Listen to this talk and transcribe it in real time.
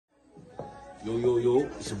Yo, yo, yo,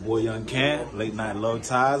 it's your boy Young Can, Late Night Love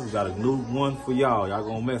Ties. We got a new one for y'all. Y'all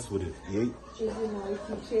gonna mess with it. Yeah.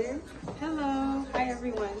 Hello. Hi,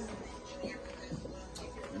 everyone.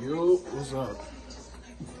 Yo, what's up?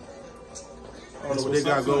 I don't know what they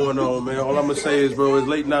got going on, man. All I'm gonna say is, bro, is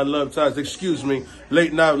Late Night Love Ties. Excuse me,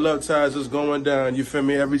 Late Night Love Ties is going down. You feel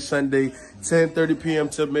me? Every Sunday, 10:30 p.m.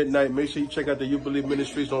 till midnight. Make sure you check out the You Believe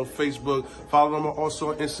Ministries on Facebook. Follow them also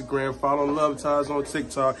on Instagram. Follow Love Ties on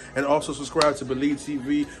TikTok, and also subscribe to Believe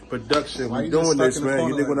TV Production. We doing this, man.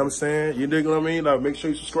 You dig what I'm saying? You dig what I mean? Like, make sure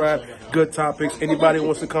you subscribe. Good topics. Anybody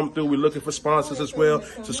wants to come through, we're looking for sponsors as well.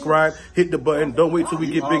 Subscribe. Hit the button. Don't wait till we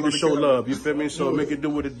get big to show love. You feel me? So make it do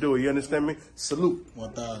what it do. You understand me? Salute.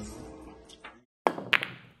 1,000.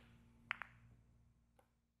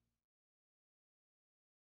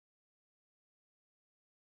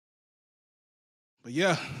 But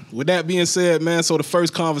yeah, with that being said, man, so the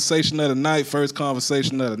first conversation of the night.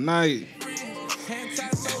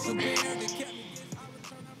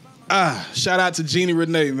 Shout out to Jeannie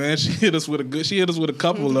Renee, man. She hit us with a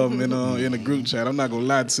couple of them in a group chat. I'm not gonna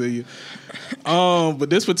lie to you.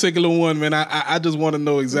 But this particular one, man, I just want to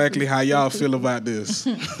know exactly how y'all feel about this.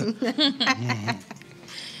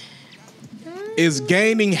 Is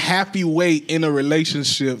gaining happy weight in a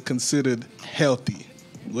relationship considered healthy?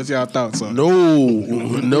 What's y'all thoughts on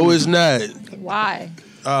it? No, it's not. Why?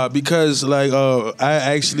 Because I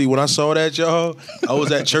actually, when I saw that, y'all, I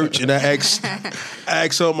was at church and I asked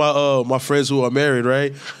some of my friends who are married,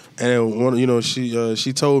 right? And one,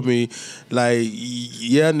 she told me, like,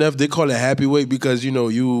 yeah, Neff, they call it happy weight because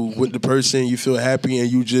you with the person, you feel happy and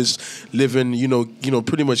you just living,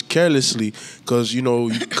 pretty much carelessly because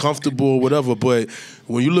you comfortable or whatever. But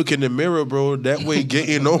when you look in the mirror, bro, that weight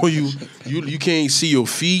getting on you can't see your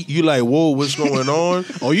feet. You like, whoa, what's going on?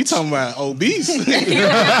 Oh, you talking about obese? But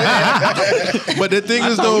the thing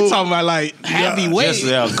is, though, we talking about like happy weight,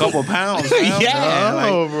 just a couple pounds.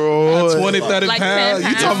 Yeah, bro, 20, 30 like pounds.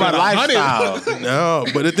 10 You talking about lifestyle? No,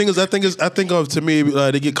 but the thing is, I think of to me,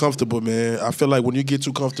 they get comfortable, man. I feel like when you get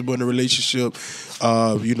too comfortable in a relationship,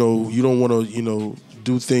 you don't want to,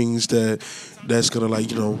 do things that's gonna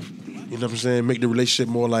like, you know what I'm saying, make the relationship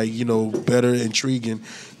more like, better, intriguing,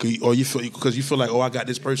 or you feel like, oh, I got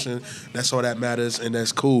this person, that's all that matters, and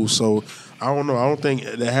that's cool. So I don't know. I don't think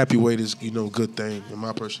that happy weight is, a good thing, in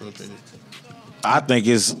my personal opinion. I think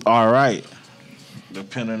it's all right,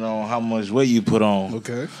 depending on how much weight you put on.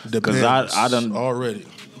 Okay. Because I done already.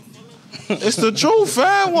 It's the truth,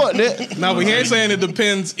 fam. What? No, but he ain't saying it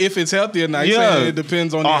depends if it's healthy or not. He's saying it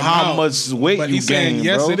depends on how much weight but you he's gain, saying,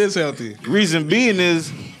 yes, bro. it is healthy. Reason being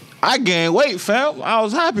is, I gained weight, fam. I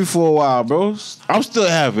was happy for a while, bro. I'm still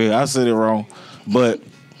happy. I said it wrong, but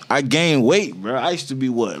I gained weight, bro. I used to be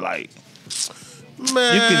Man,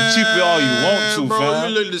 you can cheap it all you want to, bro, fam.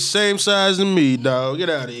 you look the same size as me, dog. Get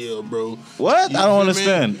out of here, bro. What? You I don't feel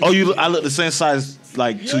understand. me? Oh, I look the same size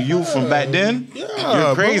to you from back then? Yeah,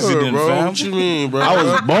 you're crazy bro, then, bro. fam. What you mean, bro? I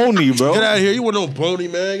was bony, bro. Get out of here. You want no bony,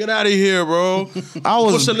 man. Get out of here, bro. I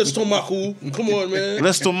was. What's a listomaku? Come on, man.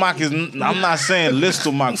 Listomac is. I'm not saying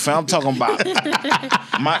listomac, fam. I'm talking about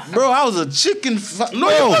bro. I was a chicken. No,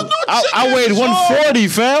 you was no I weighed 140,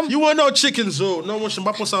 fam. You weren't no chicken, so no one should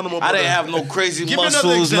no more. I didn't have no crazy Give me another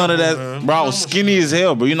muscles, none of that. example, man. Bro, I was skinny as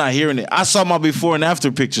hell, bro. You're not hearing it. I saw my before and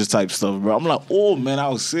after pictures type stuff, bro. I'm like, oh, man, I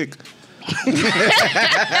was sick. Bro,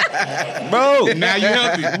 Now you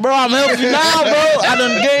healthy. bro, I'm healthy now, bro. I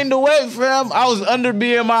done gained the weight, fam. I was under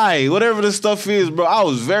BMI, whatever the stuff is, bro. I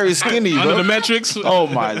was very skinny, bro. Under the metrics. Oh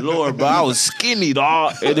my lord, bro. I was skinny,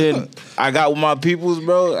 dog. And then I got with my peoples,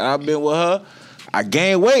 bro, and I've been with her. I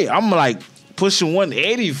gained weight. I'm like pushing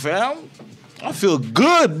 180, fam. I feel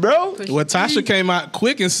good, bro. Well, Tasha came out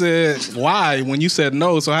quick and said, why, when you said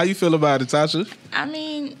no. So how you feel about it, Tasha? I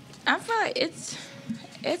mean, I feel like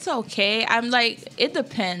it's okay. I'm like, it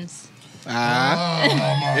depends. I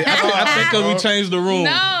think because we changed the room.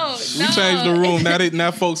 We changed the room.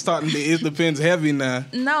 Now folks talking, it depends heavy now.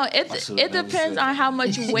 No, it depends on how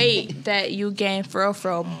much weight that you gain for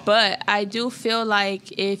real. But I do feel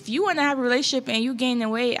like if you want to have a relationship and you gain the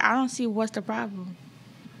weight, I don't see what's the problem.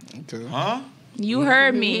 Okay. Huh? You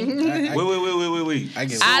heard me. Wait.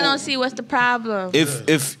 I don't see what's the problem.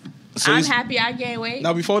 So I'm happy I gained weight.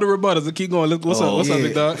 Now before the rebuttals, let's keep going. What's up,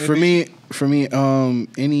 big dog? For me,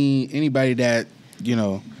 anybody that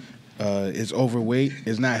is overweight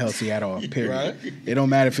is not healthy at all. Period. Right. It don't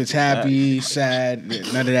matter if it's happy, sad,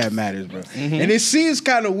 none of that matters, bro. Mm-hmm. And it seems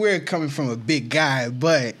kind of weird coming from a big guy,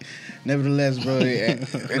 but nevertheless, bro,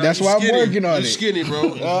 that's why I'm working on You're it. skinny,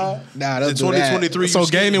 bro. Nah, don't do 2023. So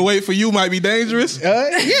gaining weight for you might be dangerous?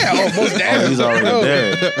 Yeah, almost dangerous. He's already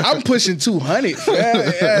there. I'm pushing 200.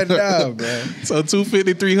 Yeah, nah. tough, bro. So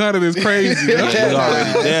 250, 300 is crazy. You Huh?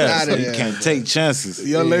 already there, Nah, so nah, you nah. can't take chances.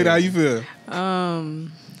 Young lady, how you feel?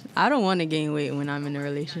 I don't want to gain weight when I'm in a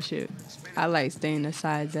relationship. I like staying the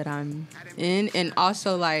size that I'm in, and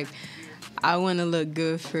also like I want to look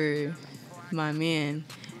good for my man,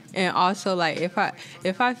 and also like if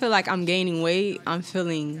I feel like I'm gaining weight, I'm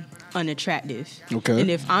feeling unattractive. Okay. And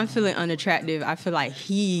if I'm feeling unattractive, I feel like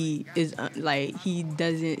he is like he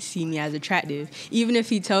doesn't see me as attractive. Even if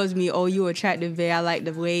he tells me, "Oh, you attractive, babe. I like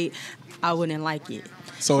the weight," I wouldn't like it.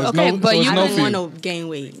 So it's Okay, no, but so it's you I no don't fee. want to gain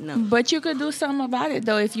weight. No. But you could do something about it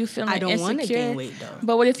though if you feel I don't insecure. wanna gain weight, though.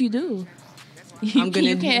 But what if you do? You, I'm gonna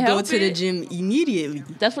you can't go help to the it. gym immediately.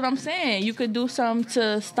 That's what I'm saying. You could do something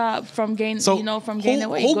to stop from gaining, So from gaining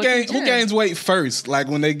weight. Who, Go to the who gym. gains weight first? Like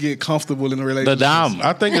when they get comfortable in a The relationship. dom.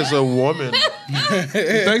 I think it's a woman. You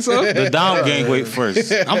think so? The dom gain weight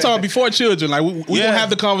first. I'm talking before children. Like we Yeah. gonna have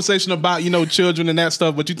the conversation about children and that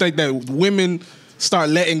stuff. But you think that women start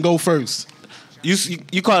letting go first?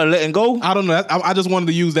 You call it letting go? I don't know. I just wanted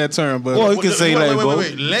to use that term, but Well, you can say letting go.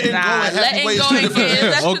 Letting go Nah, and letting happy go weight. and getting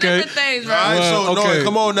that's two Okay. different things, bro. All right, so no,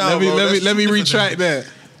 come on now, Let me bro. That's let me two different retract that.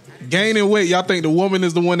 Gaining weight, y'all think the woman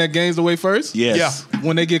is the one that gains the weight first? Yes.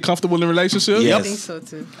 When they get comfortable in a relationship? Yes. I think so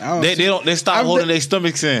too. They stop holding their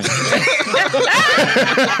stomachs in.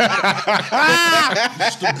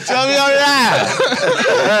 Tell me on that.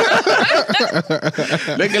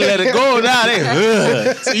 They can let it go now.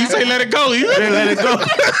 They So you say let it go. they let it go.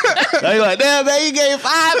 They like, damn man, you gave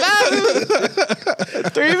 5,000.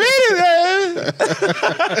 3 minutes, man.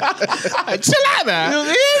 Chill out now. You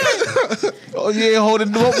hear me? Oh, you ain't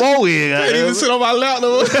holding no more in. Can't even sit on my lap no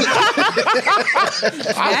more. I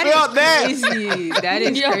felt that. Crazy. That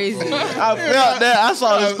is crazy. I felt that. I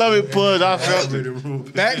saw the stomach push. I felt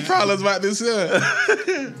it. Back problems about this here.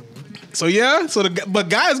 So yeah, but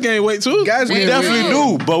guys gain weight too. Guys They gain Definitely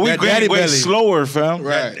weight. do, but we That gain daddy weight belly. slower, fam.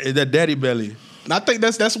 Right. That daddy belly. And I think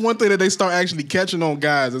that's one thing that they start actually catching on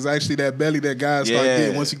guys is actually that belly that guys start Yeah.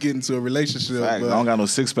 getting once you get into a relationship. Fact, I But- don't got no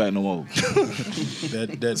 6-pack no more.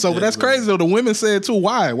 So but that's crazy though. The women said too.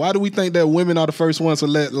 Why? Why do we think that women are the first ones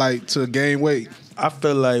to gain weight? I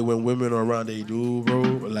feel like when women are around they dude, bro,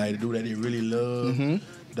 like the dude that they really love,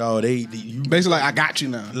 dog, you Basically, like I got you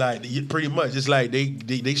now. like pretty much. It's like they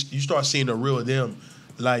you start seeing the real them.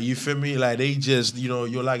 Like, you feel me? Like they just, you're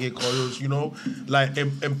like it calls, like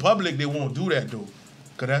in public they won't do that though,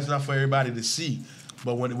 cause that's not for everybody to see.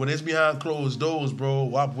 But when it's behind closed doors, bro,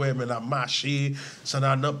 wap women like my shit, son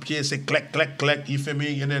up here say clack clack clack, you feel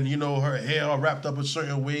me? And then her hair all wrapped up a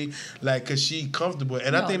certain way, like cause she comfortable.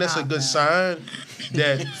 And I No, think that's a nah, good man. sign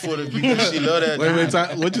that because she love that.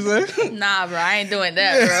 Wait, what you say? Nah, bro, I ain't doing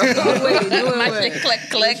that, bro. My shit click,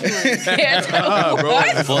 click. Bro.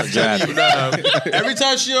 Fuck that. Every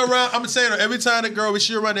time she around, I'm saying every time the girl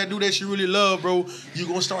she around that dude that she really love, bro, you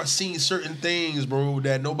gonna start seeing certain things, bro,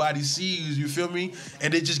 that nobody sees. You feel me?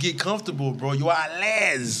 And they just get comfortable, bro. You are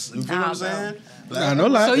les. You feel what I'm saying? Nah, no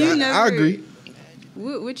lie. So you I never agree.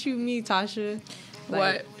 What you mean, Tasha?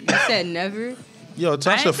 What? You said never? Yo, I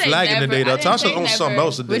Tasha didn't say flagging never. today, though. I didn't Tasha's say on never. something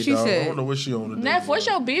else today, What she dog. I said? don't know what she on today. Neff, what's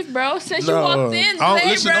your beef, bro? Since you No, walked in today,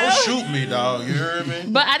 listen, bro. don't shoot me, dog. You heard me?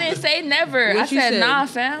 But I didn't say never. What I you said said? nah,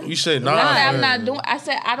 fam. You said I nah. said I'm man. not doing. I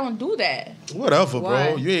said I don't do that. Whatever, bro. Why?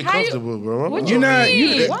 You ain't How you- comfortable, bro. what You not.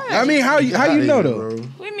 You. Why? I mean, how you know though? Bro.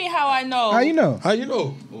 What do you mean? How I know? How you know? How you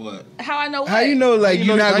know? How I know? What? How you know? Like you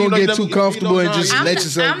you're know- not how you gonna know get too them- comfortable and nah, just I'm let not,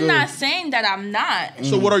 yourself I'm go. not saying that I'm not.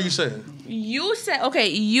 So what are you saying? You said okay.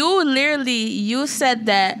 You said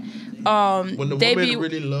that. When the they woman be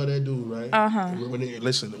really love that dude, right?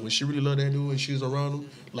 When she really love that dude and she's around him,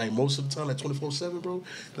 like most of the time, like 24/7, bro.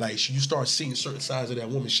 Like you start seeing certain sides of that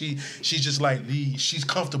woman. She's just like she's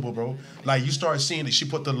comfortable, bro. Like you start seeing that she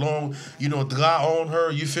put the long, dry on her.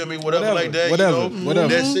 You feel me? Whatever like that. Whatever.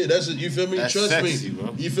 That's it. That's it. You feel me? That's Trust sexy, me.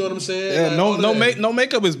 bro. You feel what I'm saying? Yeah, Like, all of that. no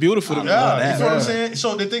makeup is beautiful to me. Yeah, you feel what I'm saying?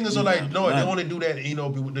 So the thing is, so like, no, they only do that,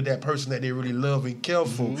 with that person that they really love and care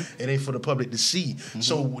for, and ain't for the public to see.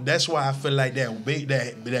 So that's why I feel like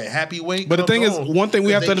that happy weight. But the thing comes is, on, one thing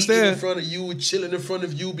we have to 'cause they eating understand- in front of you, chilling in front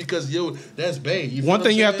of you, because that's bad. You feel One what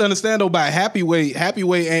thing I'm you have to saying? understand though about happy weight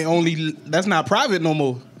ain't only that's not private no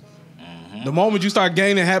more. The moment you start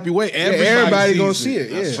gaining happy weight, Everybody gonna sees see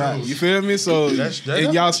it. Yeah. You feel me? So That's-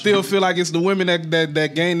 and y'all still feel like it's the women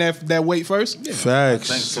that gain that weight first? I Facts.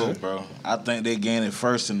 think so, bro. I think they gain it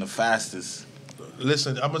first and the fastest.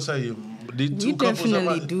 Listen, I'm gonna tell you, the two You couples at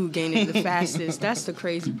definitely my, do gain it the fastest. That's the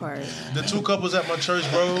crazy part. the two couples at my church,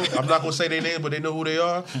 bro. I'm not gonna say their name, but they know who they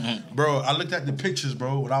are, bro. I looked at the pictures,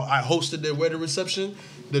 bro. When I hosted their wedding reception,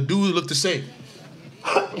 the dude looked the same.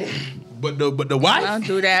 But the I wife? don't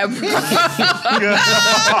do that, bro.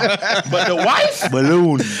 But the wife?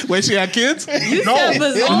 Balloon. Wait, she had kids? No.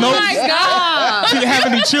 Oh my god. She didn't have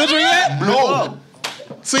any children yet? No.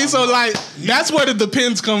 See, so like that's where the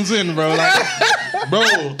depends comes in, bro. Like, Bro.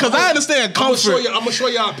 because I understand I'm comfort. gonna show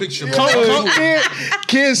y'all a picture, bro.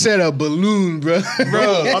 Kid said a balloon, bro.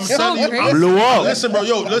 Bro, I'm telling you, crazy. Blew up. Listen, bro,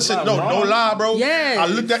 no lie, bro. Yes. I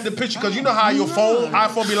looked at the picture because you know how your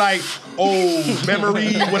iPhone be like, oh,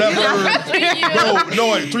 memory, whatever. Bro,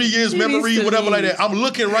 no, 3 years memory, to whatever like leave. that. I'm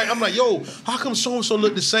looking right. I'm like, yo, how come so and so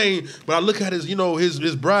look the same? But I look at his,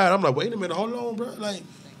 his bride. I'm like, wait a minute, hold on, bro. Like,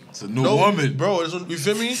 It's a new woman. bro. You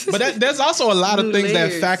feel me? But there's also a lot of things that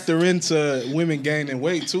Layers. factor into women gaining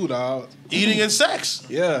weight too, dog. Eating and sex.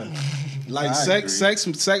 Yeah. Like I sex They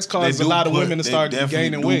causes a do lot of put- women to they start definitely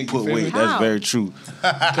gaining do weight. Put You feel weight. me? That's How? very true.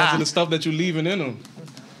 Because of the stuff that you're leaving in them.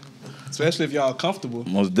 Especially if y'all comfortable.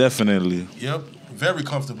 Most definitely. Yep. Very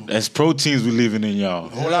comfortable. That's proteins we leaving in y'all. A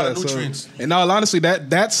whole lot of so- nutrients. in all honesty,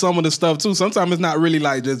 that's some of the stuff too. Sometimes it's not really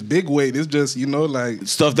like just big weight. It's just, like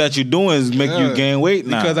Stuff that you're doing is make you Yeah. gain weight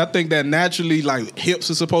now. because I think that naturally like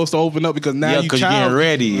hips are supposed to open up because now yeah, you because you're child. getting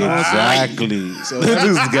ready. You know what I'm Exactly. So-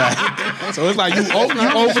 this guy. So it's like you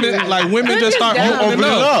open it like women just start down. opening Open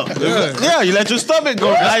it up. up. Yeah, you let your stomach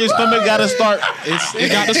go. Now your stomach got to start It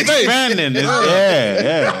got the space. expanding.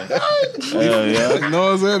 Yeah. You know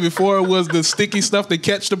what I'm saying? Before it was the sticky stuff to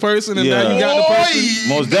catch the person, and now Yeah. you got the person.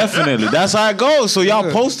 Most definitely. That's how it goes. So y'all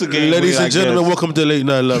post to gain Ladies weight, I and gentlemen, guess. welcome to Late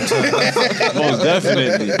Night Love Time. Most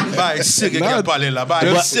definitely. Bye, sick, Nah, But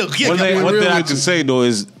one thing I can say though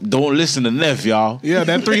is don't listen to Neff, y'all. Yeah,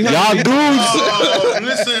 that 300. Y'all dudes, Oh,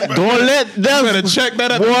 listen, bro. don't let them. better check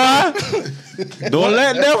that out. Boy, don't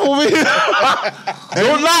let them over here.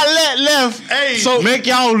 Do not let left. Hey, So make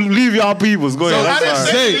y'all leave y'all peoples. Go ahead. I I'm didn't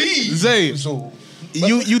sorry. say Zay, leave. Zay, So,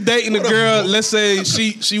 you dating a girl, let's say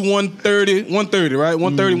she 130, right?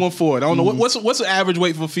 130, 140. I don't know. What's the average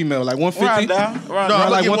weight for a female? Like 150? Round down. Round no, down.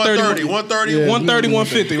 I'm like like 130, 130, 130,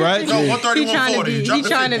 150, right? No, 130, He trying to 140. be. Drop He the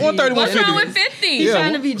trying to 50. be. 130, What's wrong 150. with 50? He's Yeah,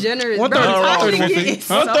 trying to be generous. 130, bro. 130, Talking 150. is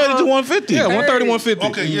 130 to 150. Yeah, 130, 150.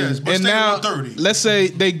 Okay, yes, but And stay now, with 130. let's say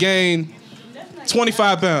they gain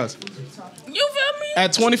 25 pounds. You feel me?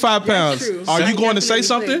 At 25 pounds, true. are you So going to say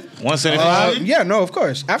definitely something? 175. Yeah, no, of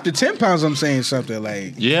course. After 10 pounds, I'm saying something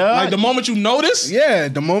like, Yeah. Like the moment you notice? yeah,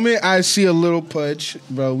 the moment I see a little pudge,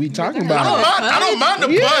 bro, we talking about it. I don't mind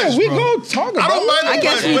the Yeah, punch, we bro. gonna talk about I don't mind the I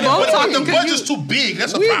guess punch, we but both if talking the because punch you- is too big,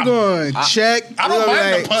 that's a We problem. gonna check. I don't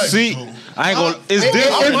mind the punch. See, bro. I ain't gonna. It's If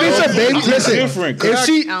different. it's a baby, It's listen. different. If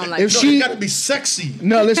she, I don't like if that. No, you she, gotta be sexy.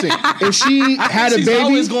 no, listen. If she had a She's baby,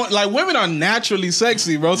 always going like women are naturally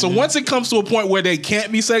sexy, bro. So once it comes to a point where they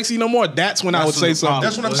can't be sexy no more, that's when I would say something.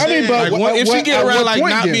 That's what I'm I saying. mean, but Like, what, if she get at around what like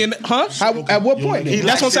point not then? being, At what point? Then?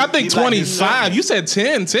 That's what I'm saying. I think He like his 25. You said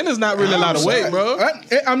 10. 10 is not really a lot of weight, bro.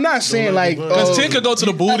 I'm not saying like Because 10 could go to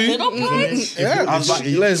the booty. Little punch? Yeah,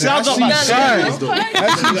 listen, I I'm see talking about signs. Little punch?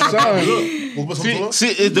 I see signs. See,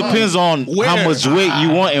 it depends on Where? how much weight you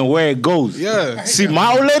want and where it goes. Yeah. See,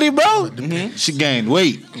 my old lady, bro, she gained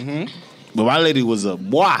weight, but my lady was a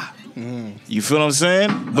boy. You feel what I'm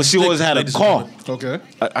saying? But she always had a car. Okay.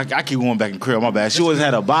 I keep going back in crib. My bad. She always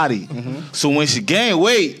had a body. So when she gained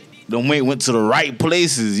weight, the weight went to the right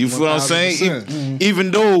places. You feel what I'm saying? 1000%.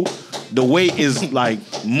 Even though the weight is like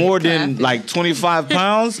more than like 25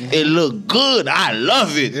 pounds, it look good. I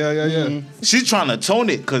love it. Yeah. She's trying to tone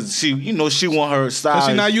it because she want her style. But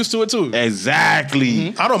she not used to it too.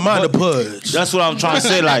 Exactly. I don't mind the pudge. That's what I'm trying to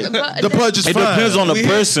say. Like, The pudge is it fine. depends on the We hear-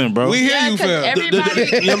 person, bro. We hear Yeah, you, 'cause fam. everybody.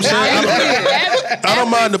 You know what I'm saying? I don't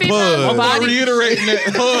mind the pudge. I'm Body, reiterating that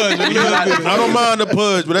pudge a little bit. I don't mind the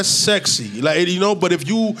pudge, but that's sexy. Like, but if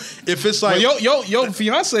it's like But your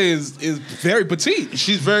fiance is very petite.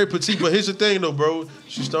 she's very petite, but here's the thing though, bro.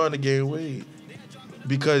 She's starting to gain weight.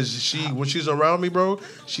 Because when she's around me, bro,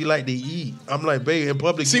 she like to eat. I'm like, babe, in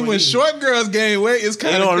public. See, you when ain't eat. short girls gain weight, it's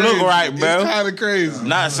kind of don't crazy. look right, bro. It's kind of crazy.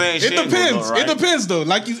 Not saying she It ain't gonna depends. go right. It depends though.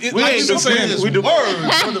 Like you, We like ain't you been saying. depends. We the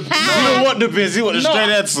what depends. He want the No, straight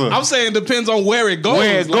answer. I'm saying it depends on where it goes.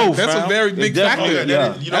 Where it Like, goes, that's fam. a very It big definitely- factor.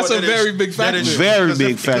 yeah. That's a very big factor. Very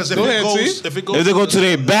big factor. Go ahead, T. If it goes If they go to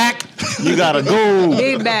their back, you gotta go.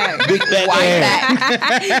 Big bag. Big back white ass.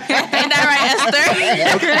 back. Ain't that right,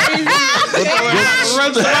 Esther?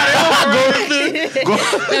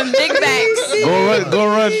 Them big backs. Go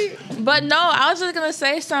run. But no, I was just gonna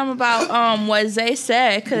say something about what Zay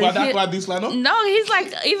said. Cause no, he's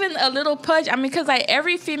like even a little pudge. I mean, cause like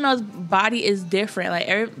every female's body is different. Like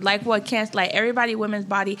everybody women's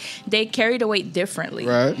body, they carry the weight differently.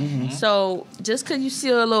 Right. So just cause you see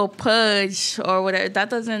a little pudge or whatever, that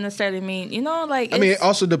doesn't necessarily mean like. I mean, it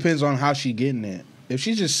also depends on how she getting it. If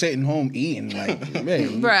she's just sitting home eating, like,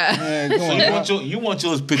 man, bruh. So you want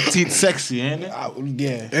yours petite, sexy, ain't it?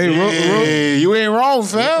 Yeah. Hey, you ain't wrong,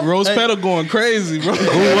 fam. Rose Petal going crazy, bro. What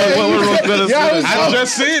Rose Petal said? I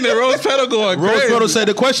just seen it. Rose Petal going crazy. Rose Petal said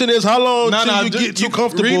the question is how long till you get too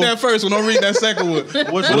comfortable. Read that first one. Don't read that second one.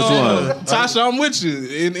 Which one? Tasha, I'm with you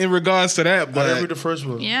in regards to that. But I read the first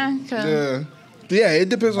one. Yeah. Yeah, it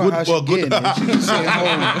depends on how she's getting. If she's just sitting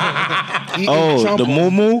home. The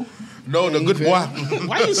moo. No, the good boy.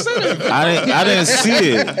 Why you say that? I didn't see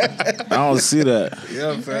it. I don't see that.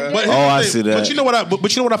 Yeah, fam. I see that. But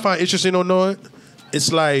you know what I find interesting on knowing?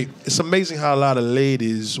 It's like it's amazing how a lot of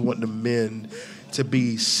ladies want the men to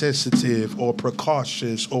be sensitive or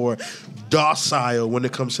precautious or docile when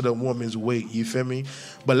it comes to the woman's weight. You feel me?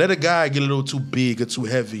 But let a guy get a little too big or too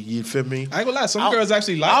heavy. You feel me? I ain't gonna lie. Some girls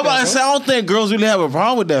actually like I'm about that. to say, I don't think girls really have a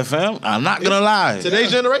problem with that, fam. I'm not gonna lie.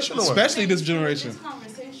 Today's generation, or what? Especially this generation.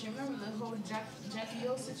 Conversation. Remember the whole Jackie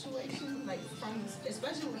O situation? Like,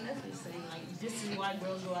 especially when Netflix saying, like, this is why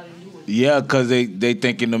girls go out and do it. Yeah, because they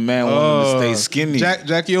thinking the man want them to stay skinny.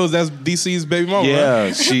 Jackie O's, that's DC's baby mama. Yeah,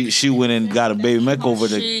 right? she went and got a baby makeover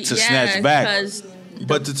to snatch back.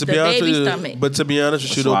 But to be honest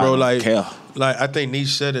with you, though, bro, like I think Niche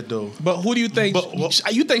said it though. But who do you think?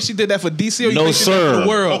 You think she did that for DC or you No, think she did that for the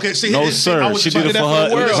world? Okay, see, no, sir. She did it for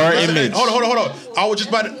her image. Hold on. I was just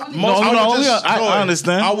about to. I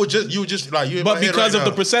understand. But because of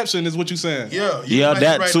the perception, is what you're saying. Yeah,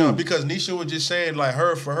 that too. Now, because Nisha was just saying, like,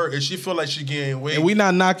 for her, if she feel like she getting weight. And we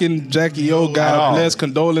not knocking Jackie O. God bless,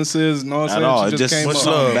 condolences. No, at all. She just came much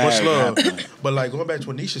up. love. But like going back to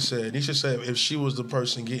what Nisha said if she was the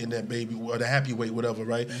person getting that baby or the happy weight, whatever,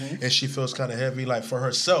 right, and she feels kind of heavy, like for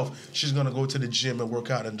herself, she's gonna go to the gym and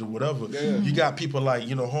work out and do whatever. Yeah. You got people like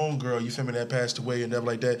homegirl, you feel me, that passed away and stuff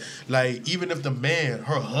like that. Like even if the man,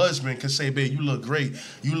 her husband, can say, "Babe, you look great,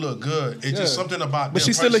 you look good," it's just something about. But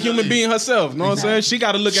she's still a human being herself. Know what I'm saying? She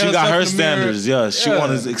got to look at herself. She got her in the mirror. standards. Yeah, she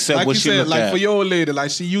want to accept like what she said, look at. Like for your old lady,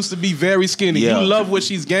 like she used to be very skinny. Yeah. You love what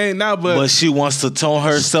she's gained now, but she wants to tone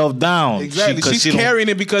herself down. Exactly. She's carrying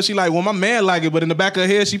it because she like, well, my man like it, but in the back of her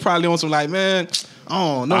head, she probably on some like, man, I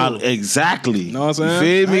don't know. Exactly. Know what I'm saying?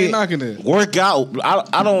 You feel me? I ain't knocking it. Work out.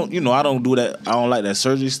 I don't do that. I don't like that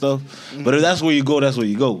surgery stuff. But if that's where you go, that's where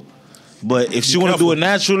you go. But if she want to do it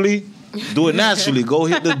naturally, do it naturally. Go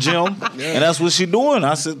hit the gym, and that's what she doing.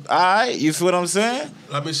 I said, all right, you feel what I'm saying?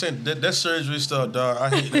 I've been saying that surgery stuff,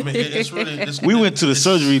 dog. It's really. We went to the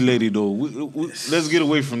surgery lady though. Let's get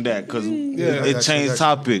away from that because it changed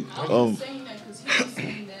topic. Saying that because he was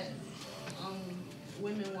saying that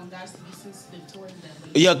women want guys to be sensitive towards that.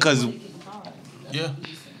 Yeah, because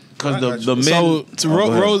the men. So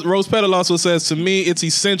Rose Petal also says, to me, it's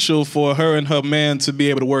essential for her and her man to be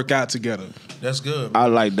able to work out together. That's good. I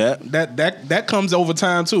like that. That comes over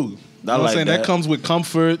time too. You know what I'm saying? That comes with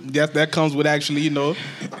comfort. That comes with actually,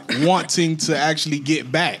 wanting to actually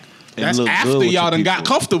get back. That's after y'all done got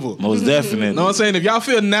comfortable. Most definitely. You know what I'm saying? If y'all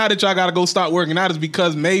feel now that y'all got to go start working out, it's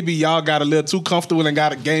because maybe y'all got a little too comfortable and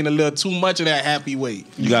got to gain a little too much of that happy weight.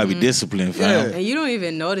 You got to be disciplined, fam. And you don't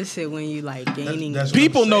even notice it when you like gaining.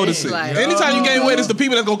 People notice it. Like, anytime you gain weight, it's the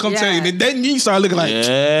people that's going to come tell you. Then you start looking like,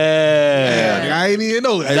 I ain't even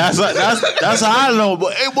know that. That's how I know.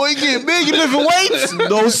 But, hey, boy, you getting big, you lifting weights?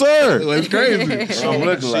 No, sir. It's crazy. See,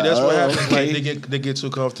 that's what happens. Like, they get too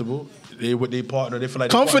comfortable. They with their partner, they feel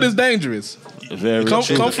like comfort is dangerous. Very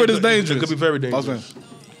comfort is dangerous. It could be very dangerous.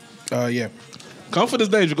 Comfort is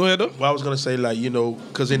dangerous. Go ahead though. Well, I was gonna say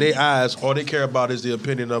because in their eyes, all they care about is the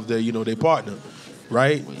opinion of their their partner,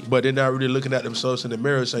 right? But they're not really looking at themselves in the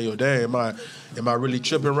mirror saying, "Yo, damn, am I really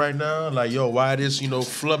tripping right now? Like, yo, why this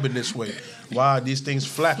flubbing this way? Why are these things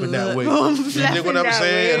flapping that way?" You know what I'm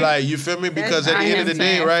saying? Like, you feel me? Because at the end of the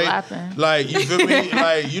day, right? Flapping. Like, you feel me?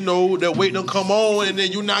 Like, that weight don't come on, and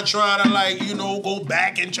then you're not trying to go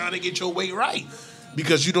back and trying to get your weight right.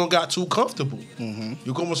 Because you don't got too comfortable. Mm-hmm.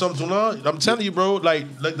 You come with something too long. I'm telling you, bro.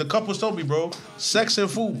 Like the couples told me, bro. Sex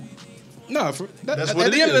and food. No, that's what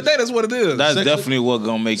at the end of the day, that's what it is. That's definitely what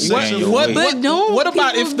gonna make you gain your weight. But don't what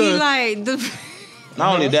about if be like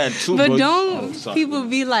not only that too, but bro. don't people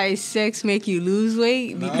be like sex make you lose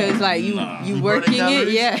weight because you working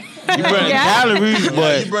it? Yeah. You burning calories,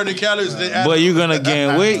 but you burning calories. But you're gonna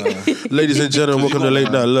gain weight. Ladies and gentlemen, welcome to Late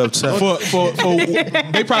Night Love Time. For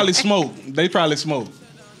they probably smoke.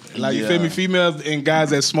 Like you feel me, females and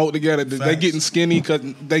guys that smoke together, they getting skinny because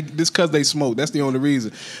they smoke. That's the only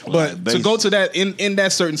reason. But to go to that in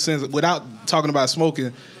that certain sense, without talking about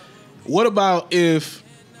smoking, what about if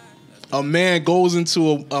a man goes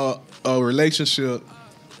into a relationship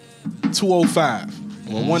 205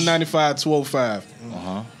 or 195, 205,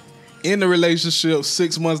 in the relationship,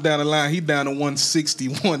 6 months down the line, he down to 160,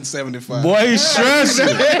 175. Boy, he's stressing.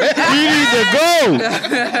 He need to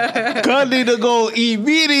go. Cuz need to go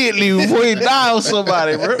immediately before he die on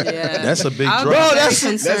somebody, bro. Yeah. That's a big drop. Bro, that's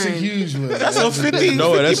That's a huge one. That's a 50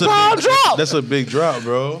 that's a pound big drop. That's a big drop,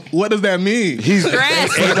 bro. What does that mean? He's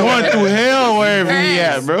going through hell wherever he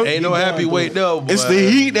at, bro. Ain't no happy weight though. It's the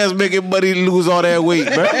heat that's making buddy lose all that weight,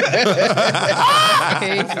 bro.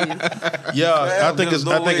 Yeah,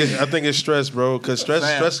 I think it's stress, bro. Cause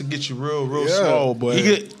stress will get you real small, boy.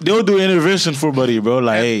 They'll do intervention for buddy, bro.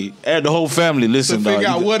 Like, hey, add the whole family. Listen, To figure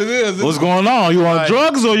out what it is. What's going on? You on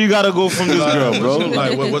drugs or you gotta go from this girl, bro?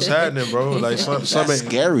 Like, what's happening, bro? Like, some That's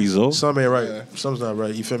scary, though. Some ain't right. Some's not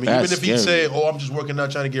right. You feel me? That's Even if he scary. say, "Oh, I'm just working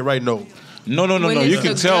out trying to get right," no. No. When You it's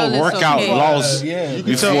can a tell girl, it's workout okay. loss You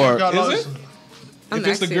can tell before. workout loss. Is it? I'm If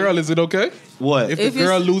it's the asking. girl, is it okay? What? If If the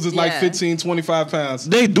girl it's- loses like yeah. 15, 25 pounds.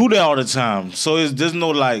 They do that all the time. So there's no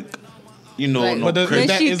like, Like, no But When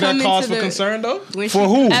crazy. she is that come cause into for the- concern, though? When For she-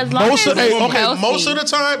 who? As long Most as of it's okay, healthy. most of the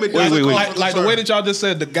time it Wait, doesn't wait. cause for Like the concern. way that y'all just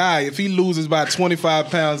said, the guy, if he loses about 25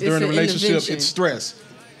 pounds It's during the an relationship, intervention. it's stress.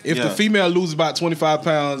 If Yeah. the female loses about 25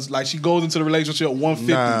 pounds, like she goes into the relationship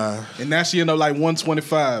 150, Nah. and now she end up like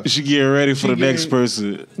 125. You should get ready for the next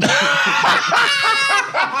person.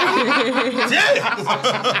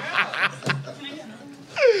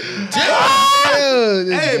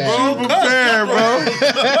 Hey, bro, Prepare, bro.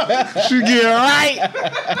 She get right.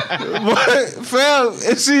 But, fam,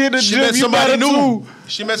 if she hit the She gym, met you somebody better new. too.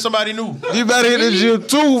 She met somebody new. You better hit the gym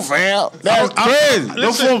too, fam. That's crazy. The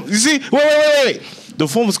listen. phone, you see? Wait. The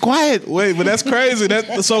phone was quiet. Wait, but that's crazy.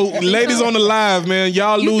 So, ladies on the live, man,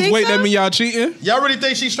 y'all You lose think weight, so? that mean y'all cheating? Y'all really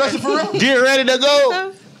think she's stressing for real? Get ready to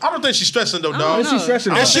go. I don't think she's stressing though, I dog. don't know. She's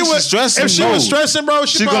stressing. If she was stressing, if she no. was stressing, bro,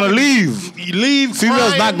 She gonna leave. Leave.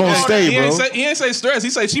 Females not gonna crying, stay, He bro. ain't say stress. He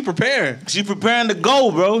say she preparing. She preparing to go,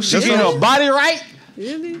 bro. She getting her body right.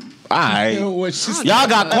 Really? All right. What she's Y'all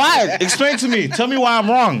got quiet. Explain to me. Tell me why I'm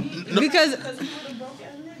wrong. Because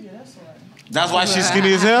That's why she's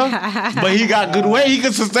skinny as hell. But he got good weight. He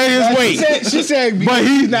can sustain his weight. She said, But but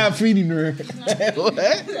he- he's not feeding her.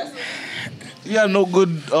 Yeah, no good.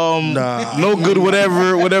 No good.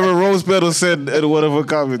 Whatever Rose Petal said in one of her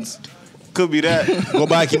comments. Could be that. Go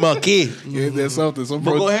back, your monkey. Yeah, there's something. Some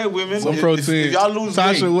But go protein. ahead, women. Some If- protein. If y'all lose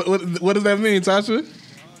Tasha, weight, what does that mean, Tasha?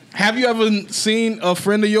 Have you ever seen a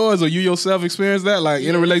friend of yours or you yourself experience that? Like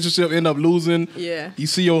in a relationship, end up losing. Yeah. You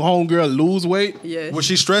see your homegirl lose weight. yes, Was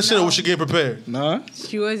she stressing or was she getting prepared? Nah.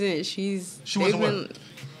 she wasn't. She wasn't what?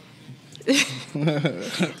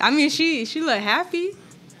 I mean, she looked happy.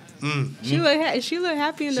 She looked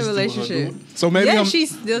happy in the relationship. So maybe Yeah,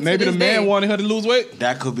 she's still to maybe the this man day. wanted her to lose weight.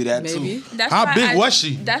 that could be that Maybe. too. That's How why big was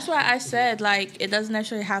she? That's why I said like it doesn't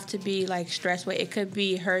necessarily have to be like stress weight. It could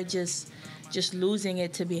be her just losing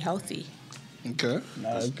it to be healthy. Okay.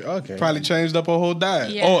 Okay. Probably changed up her whole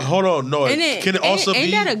diet. Yeah. Oh, hold on, no. And it- Can it also ain't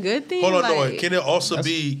be? that a good thing? Hold on, no. Like- Can it also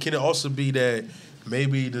be? Can it also be that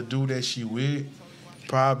maybe the dude that she with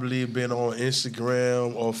probably been on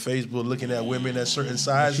Instagram or Facebook looking at women at certain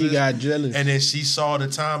sizes. She got jealous. And then she saw the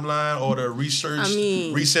timeline or the research, I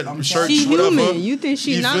mean, recent research, she whatever. human. You think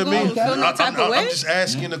she not feel me? gonna feel no type of way? I'm just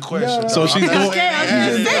asking the question. So she's I'm doing-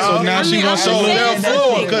 just So now she wants to so lose.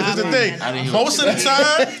 therefore, because it's the thing. Most of the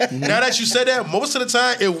time, now that you said that, most of the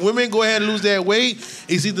time, if women go ahead and lose their weight,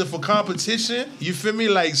 it's either for competition. You feel me?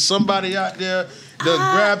 Like somebody out there that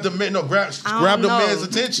grab the man, grab the know. man's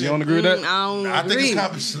attention. You don't agree with that? I don't I think agree. it's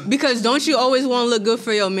competition. Because don't you always want to look good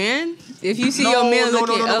for your man? If you see your man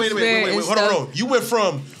looking up wait, there and hold stuff. on. You went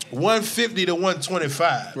from 150 to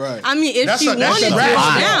 125. Right. I mean, if That's she a- that's wanted a to lot, go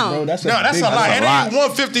bro. down, That's No, that's a lot. It lot. ain't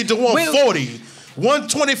 150 to 140.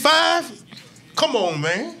 125? Come on,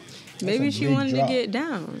 man. maybe she big wanted drop. to get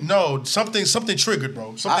down. No, something triggered,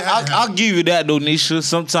 bro. Something had to I'll happen. give you that though, Nisha.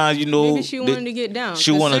 Sometimes you know Maybe she wanted to get down.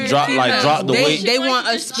 she wanna Certain drop- like, females, drop the they, weight. They want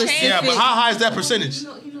a Just specific. change- Yeah, but how high is that percentage?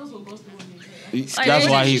 Like, that's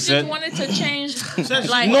why he she said. just wanted to change.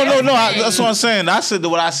 Like No. everything. That's what I'm saying. I said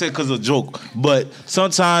what I said because of a joke. But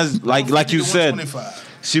sometimes, like you said, 125.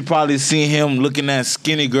 she probably seen him looking at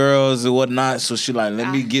skinny girls and whatnot. So she like, let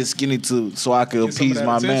me get skinny too, so I can Get some of appease that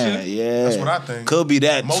my attention? man. Yeah, That's what I think. Could be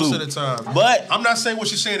that Most too. of the time. But I'm not saying what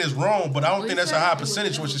she's saying is wrong, but I don't think that's a high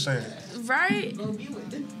percentage what she's saying. Right?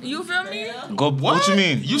 You feel me? what you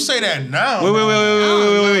mean? You say that now.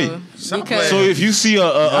 Wait. Stop Because- So playing. if you see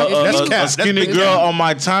That's a cap. That's skinny big girl cap. on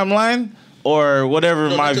my timeline or whatever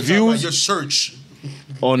No, my I'm just talking about views, your search.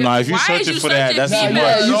 Oh no! If you're Why is searching you for that, searching that's too female?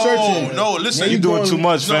 much. You searching. No, listen. You doing too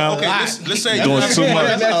much, fam. Okay, let's say You doing too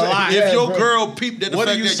much. That's a lot. If your bro. girl peeped at the What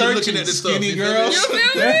fact are you that you're looking searching, at this stuff, skinny you feel girl? me? You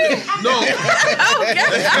feel me? No,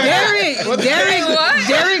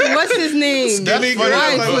 Derek, what's his name? Skinny girl.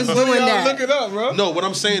 Wife was doing Look that. it up, bro. no. What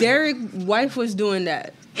I'm saying, Derek wife was doing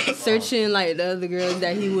that. Searching like the other girls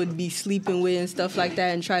that he would be sleeping with and stuff like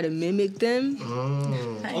that and try to mimic them.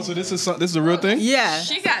 Oh, so this is a real thing? Yeah.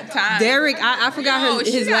 She got time. Derek, I forgot No,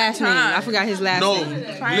 she his got last name. time. I forgot his last no.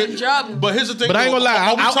 name. Find job. But here's the thing. But I ain't gonna lie,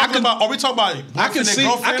 Are we I talking can- about? Are we talking about? I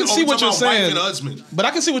can see what you're saying. Husband? But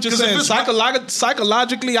I can see what you're 'Cause if saying. it's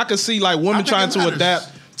Psychologically, I can see like women think trying it to matters. adapt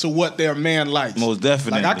to what their man likes. Most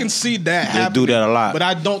definitely. Like I can see that They happening. do that a lot. But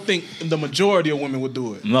I don't think the majority of women would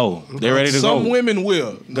do it. No, they're ready to Some go. women will. You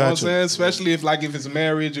know what I'm Gotcha. saying? Especially if it's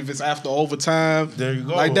marriage, if it's after overtime. There you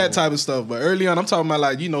go. Like that type of stuff. But early on, I'm talking about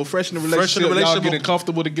like, fresh in the relationship, y'all relationship. getting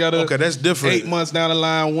comfortable together. Okay, that's different. 8 months down the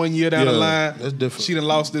line, 1 year down the Yeah, line. that's different. She done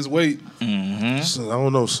lost this weight. So, I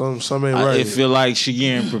don't know. Some ain't right. I feel like she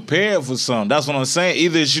getting prepared for something. That's what I'm saying.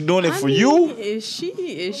 Either she doing it for you, If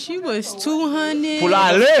she was 200. pull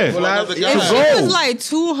out left. another guy. If she Go. was like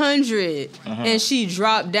 200 and she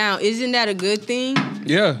dropped down, isn't that a good thing?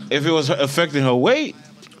 Yeah. If it was affecting her weight,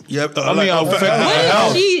 Yeah, I mean, affecting her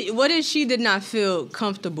health. What if she did not feel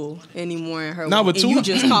comfortable anymore in her Nah, weight, but and you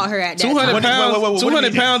just caught her at that 200 time? pounds, wait, what do you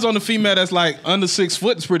 200 mean? pounds on the female that's like under 6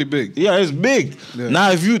 foot is pretty big. Yeah, it's big. Yeah.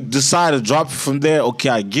 Now, if you decide to drop it from there, okay,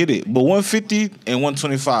 I get it. But 150 and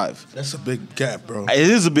 125, That's a big gap, bro. it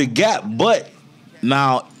is a big gap. But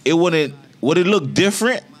now, would it look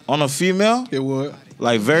different on a female? It would.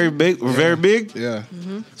 Like very big, very big? Yeah.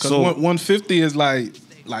 Because So- 150 is like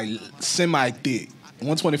semi thick.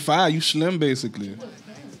 125, you slim basically.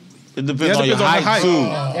 It depends Yeah, on your height,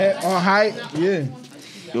 too. On height, yeah.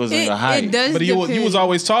 It was in your height. It does But you depend. was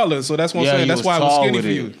always taller, so that's what I'm Yeah, saying. you That's was why it was tall skinny with for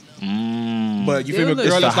it. you. But you feel me? It's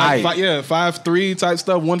Girl the that's like height. 5'3" type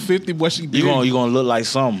stuff, 150, boy, she big. You gonna look like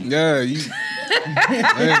something. Yeah, you. I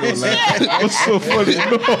ain't gonna lie. What's so funny?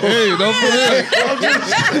 No. Hey, don't put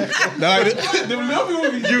it.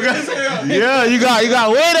 Yeah, you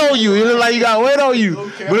got weight on you. You look like you got weight on you.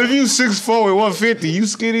 Okay. But if you 6'4" and 150, you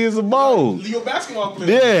skinny as a ball. You a basketball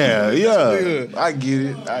player. Yeah. I get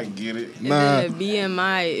it. And then the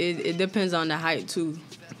BMI, it depends on the height too.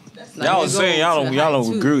 Like, Y'all it was saying goes to the y'all height,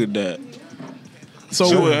 don't too. agree with that. So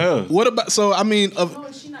She with her. what about? So I mean, No,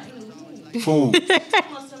 she not in the room. Food. It depends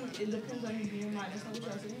on your BMI. That's not what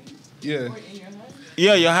y'all saying. yeah, Or in your head.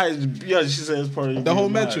 Yeah, your height. Yeah, she said it's part of your the whole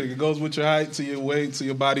BMI. metric. It goes with your height to your weight to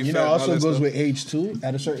your body You fat. know, and all also that goes stuff. with age too.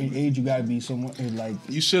 At a certain age, you gotta be somewhat like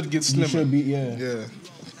You should get you slimmer. should be. Yeah. Yeah.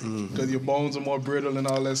 Because your bones are more brittle and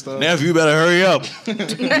all that stuff. Nephew, you better hurry up.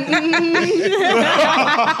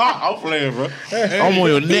 I'm playing, bro. I'm on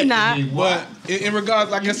your He neck. not. But in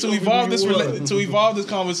regards, I guess to evolve this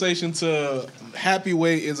conversation to happy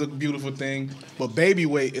weight is a beautiful thing, but baby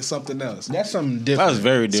weight is something else. That's something different. That's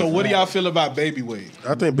very So different. what do y'all feel about baby weight?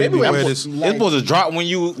 I think baby weight is. It's supposed to drop when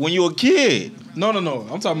you a kid. No.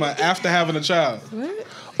 I'm talking about after having a child.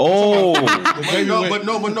 Oh, Baby weight. But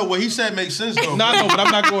no. What he said makes sense though. No, but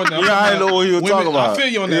I'm not going there. I'm Yeah, talking I know about what you were women- talking about. I feel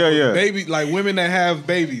you on that. Yeah, but yeah. Baby, like women that have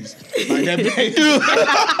babies, like that baby.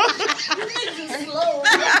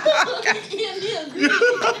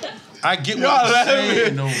 I get what you're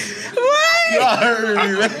saying. No, y'all heard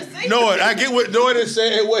me, man. no, I get what Noah is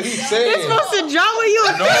saying. What he's saying. It's supposed to drop when you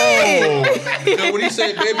a No, kid. no, when he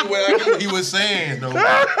said baby weight, I get what he was saying. No, He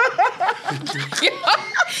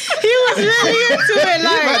was really into it.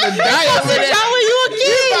 Like, it's supposed to drop when you a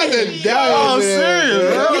kid. Oh,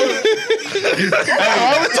 serious, bro.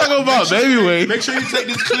 Hey, we talking about baby weight. make sure you take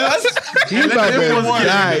these clips. He about to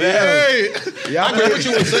die. Hey, I get what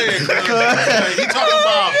you were saying. He talking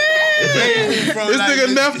about baby from This like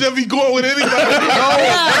nigga Neff just be going with anybody. I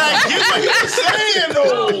get what he was saying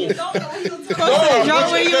though. Supposed to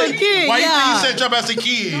drop when you a kid. Why you think Yeah. he said drop as a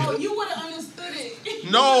kid? No, you would have understood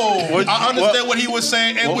it. No, I understand what he was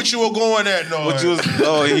saying and what you were going at. No, What you was?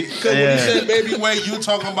 Oh, When he said baby weight, you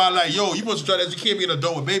talking about like, yo, you supposed to try as a kid be an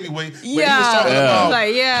adult with baby weight. But he was Yeah. talking Yeah. about,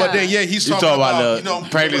 Like, yeah. But then he's You talking talking about about the you know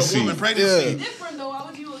pregnancy. woman pregnancy. Different though. Why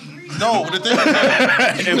would you agree? No, the thing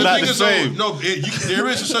is, not the same. no, there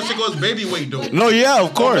is such thing as baby weight though. No, yeah,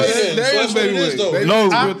 of course. That is That's what baby it is weight. though. Baby No,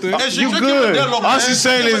 weight's a real thing. As you drinking good. Modelo, All man. she's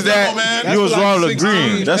saying is Modelo, that man. you was That's wrong like with green.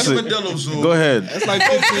 16. That's That's it. Modelo, so. Go ahead. That's like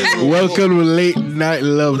 15. Welcome to late night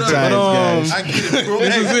love times, guys. I get it, bro.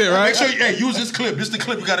 This is it, right? Make sure you use this clip. This is the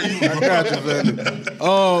clip you gotta use.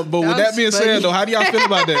 Bro. But with that was being funny. said, though, how do y'all feel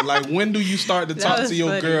about that? Like, when do you start to That talk was to your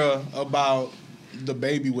funny. girl about the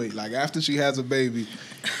baby weight? Like, after she has a baby,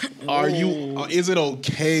 Is it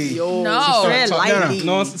okay? No. Tread lightly.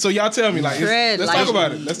 No, so y'all tell me, like, let's talk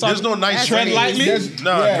about it. Let's talk. There's no nice tread lightly.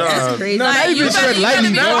 That's crazy. No, not even tread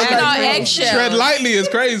lightly, bro. Tread lightly is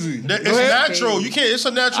crazy. It's natural. You can't. It's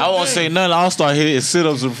a natural. I won't say nothing. I'll start hitting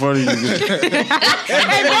sit-ups in front of you. You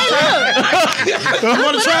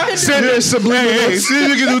want to try? Sit there, subliminal. See if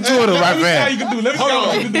you can do 2 of them right fast. Let me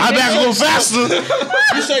see. I better go faster.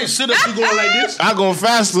 You say sit-ups, you going like this? I go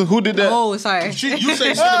faster. Who did that? Oh, sorry. You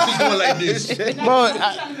say sit-ups, you going like this. Bro, it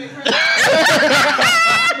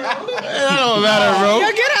don't matter, bro.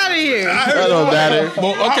 Yo, get out of here. That don't matter.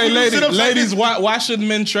 Well, okay, ladies, why should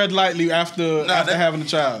men tread lightly after having a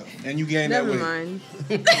child and you gain that Never weight? mind.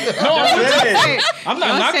 I'm not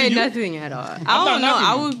Don't knocking say you. nothing at all. I don't know.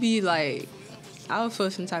 I would be like, I would feel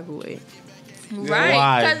some type of way. Right?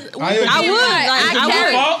 Why? Because I would.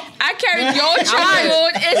 I carried your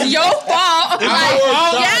child. It's your fault.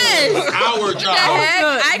 Yes. Our What the child. heck?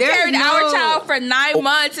 I There's carried our child for 9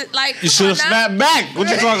 months. Like, You should have snapped back. What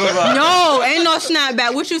you talking about? No, ain't no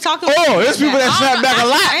snapback. What you talking about? Oh, there's people that snap back a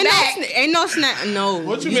lot. Ain't no snap. No.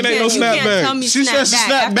 What you mean ain't no snap can't back? tell me She said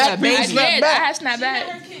snap back, I bitch. did. I have snapped back.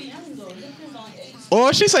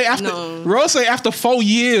 Or she say after Rose say after 4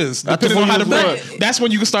 years, After depending on 4 how the years, baby, that's when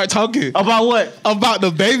you can start talking About what? about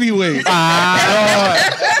the baby weight.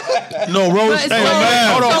 No, Rose. Hey,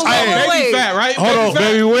 man. Hold on. Baby fat, right? Hold on,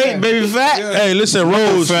 baby weight, baby fat. Hey, listen,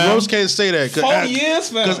 Rose. fam. Rose can't say that. 4 years,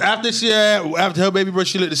 fam. Because after her baby birth,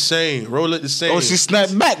 she looked the same. Rose looked the same. Oh, she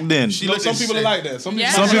snapped back then. She No, looked some the people are same. like that. Some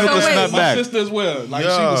Yeah. Some people So can wait, snap My back. sister as well. Like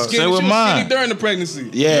Yeah. she was skinny. Same with She was mine. skinny during the pregnancy.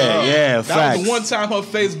 Yeah, That facts. was the one time her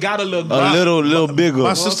face got a little. A little bigger.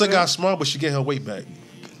 My sister got small, but she get her weight back.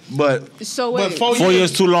 But So But wait. 4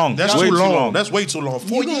 years too long. That's way too long. That's way too long.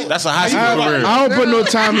 4 years. That's a high school career. I don't put no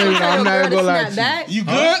time limit. I'm not gonna lie to you. You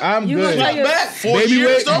good? I'm You good. gonna tell your- Baby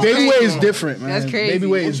weight, though? baby weight is different, man. That's crazy. Baby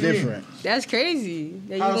weight What is you mean? different. That's crazy.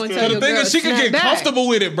 That you How's gonna crazy? tell The your thing girl is, she could snap get back. comfortable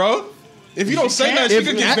with it, bro. If you don't say nothing, she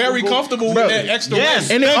could get very comfortable with that extra Yes.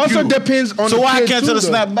 weight. And it Thank also you. depends on So the why I kid can't too, tell the though.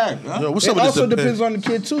 snap back? Huh? Yo, what's It up with also this? depends on the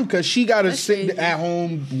kid too, because she gotta That's sit crazy. at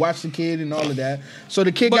home, watch the kid, and all of that. So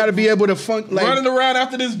the kid But gotta be able to funk like. Running around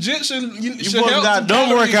after this jit should You should both help got some dumb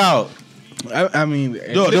calories. workout. I mean,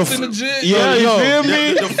 Lifts in the jit. Yeah, you feel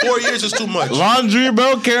me? The 4 years is too much. Laundry,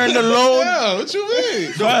 bro, carrying the load. Yeah, what you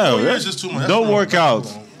mean? Wow, 4 years is too much. Don't work out.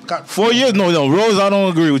 4 years? No, Rose, I don't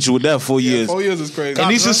agree with you with that. 4 years. 4 years is crazy.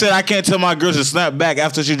 Anisha said I can't tell my girl to snap back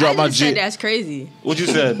after she dropped I my just said jit. that's crazy. What you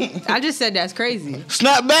said? I just said that's crazy.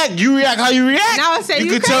 Snap back. You react how you react. Now I say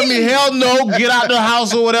you can tell me crazy. hell no, get out the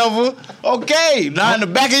house or whatever. Okay. Now in the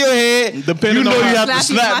back of your head, Depending you know on you how- have to Slap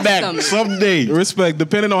you in snap my back stomach. someday. Respect,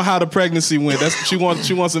 depending on how the pregnancy went. That's she wants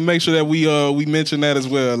to make sure that we mention that as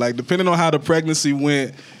well. Like depending on how the pregnancy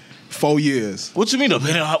went, 4 years. What you mean?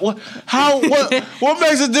 What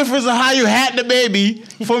makes a difference in how you had the baby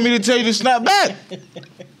for me to tell you to snap back?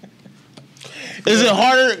 Is it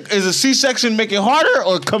harder? Is a C-section make it harder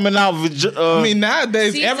or coming out? I mean,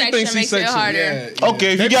 nowadays C-section everything makes it C-section. harder. Yeah.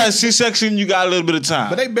 okay, if you got a C-section, you got a little bit of time.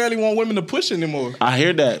 But they barely want women to push anymore. I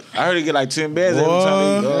hear that. I heard they get like 10 bands every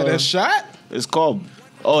time they. That shot. It's called.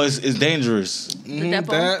 Oh, it's dangerous.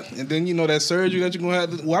 depot. That and then that surgery that you're gonna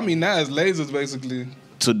have to. Well, I mean now it's lasers basically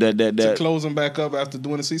So that. to close them back up after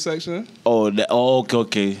doing a C-section. Oh,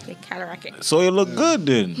 okay. The cataract. So it look good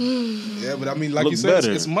then. Yeah, but I mean, like Look you said,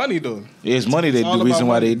 better. it's money though. It's money. They It's all the reason about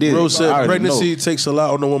why money. they did. Rose I said already pregnancy know. takes a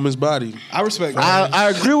lot on a woman's body. I respect that. I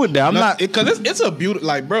agree with that. I'm not. because it's a beautiful.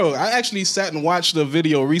 Like, bro, I actually sat and watched the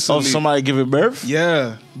video Oh, recently. somebody giving birth?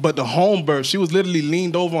 Yeah, but the home birth, she was literally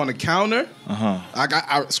leaned over on the counter.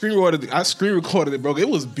 I screen recorded it, bro. It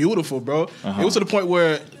was beautiful, bro. It was to the point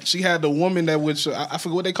where she had the woman that which I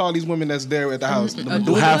forget what they call these women that's there at the house. The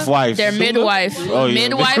doula? Half wife. Their midwife. Oh, yeah.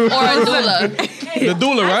 Midwife or a doula. The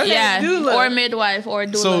doula, right? Yeah. Doula. Or midwife or a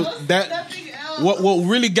doula. So that what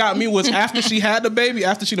really got me was after she had the baby,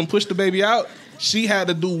 after she done pushed the baby out, she had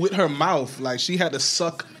to do with her mouth, like she had to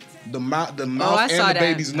suck the mouth I and saw the that.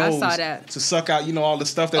 baby's I nose saw that. to suck out, all the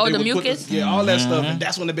stuff that Oh, they the would mucus? put. All that stuff, and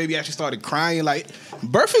that's when the baby actually started crying. Like,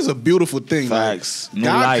 birth is a beautiful thing. Facts. Like, New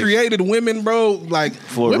God life. created women, bro. Like,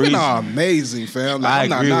 For a women reason. are amazing, fam. Like, I I'm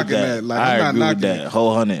not agree with knocking that. Like, I I'm not agree with knocking that. Whole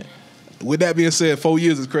 100. With that being said, 4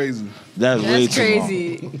 years is crazy. That's way too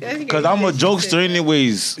crazy. Because I'm a jokester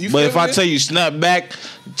anyways. But if I tell you snap back,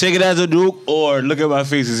 take it as a joke, or look at my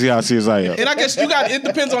face and see how serious I am. And I guess it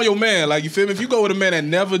depends on your man. Like, you feel me? If you go with a man that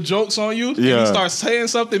never jokes on you, and he starts saying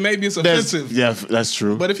something, maybe it's offensive. That's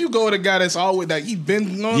true. But if you go with a guy that's always like, he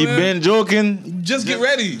been joking, just get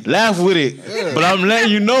ready. Laugh with it. Yeah. But I'm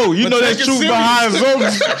letting you know. You know that's truth behind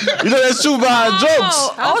jokes. You know that's truth behind jokes.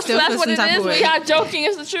 Oh, so that's what it is when y'all joking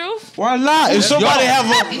is the truth? Why not? If somebody have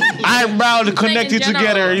an eyebrow to connect it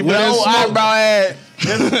together, you know, eyebrow ad.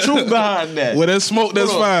 There's the truth behind that. Well, there's smoke,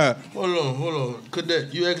 that's fine. Hold on.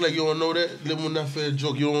 Cadet, you act like you don't know that? Living with that fair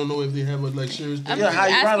joke, you don't know if they have a like serious thing. I'm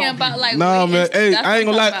asking about like. Nah, man. Hey, I ain't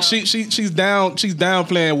gonna lie. She's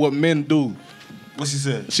downplaying what men do. What she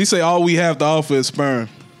said? She say all we have to offer is sperm.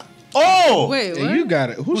 Oh, wait, what? You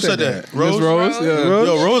got it. Who said that? Rose. Yeah.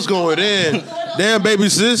 Yo, Rose going in. Damn, baby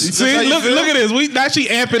sis. See, look at this. Now she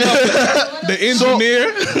amping up the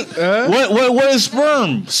engineer. What is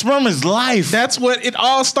sperm? Sperm is life. That's what it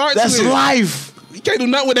all starts with. That's life. You can't do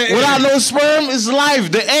nothing with that egg. Without no sperm, it's life.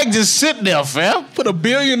 The egg just sitting there, fam. Put $1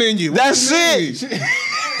 billion in you. That's it.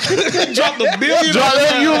 Drop the $1 billion. Drop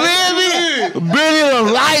that, you hear me? $1 billion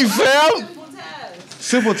of life, fam.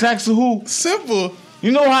 Simple tax to who? Simple.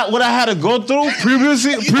 You know what I had to go through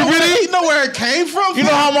previously? You know where it came from? You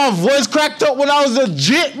know how my voice cracked up when I was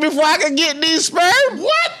legit before I could get these sperm?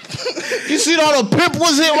 What? You see all the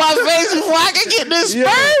pimples hit my face before I could get this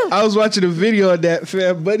sperm? I was watching a video of that,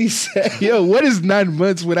 fam. Buddy said, yo, what is 9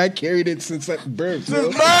 months when I carried it since birth?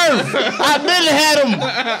 Since birth. I've been had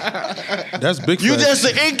them. That's big. You just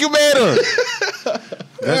an incubator.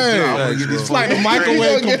 It's like the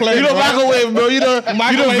microwave complaint. You know microwave, bro. You the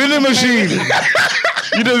vending machine.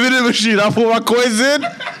 You the vending machine. I put my coins in.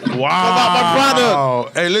 Wow. About my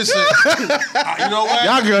product. Hey, listen. You know what?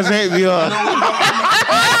 Y'all girls hate me, huh?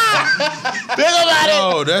 Think about it.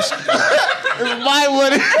 Oh, that's it's my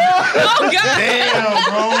money. Oh God.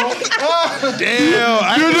 damn.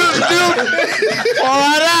 All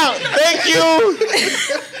right out. Thank you.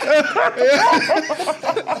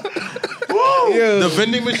 The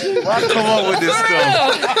vending machine. Why come up with this stuff?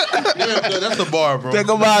 Yeah, that's the bar, bro. Think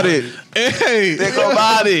about it. Hey. Think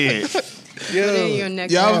about it.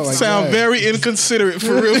 Y'all sound very inconsiderate,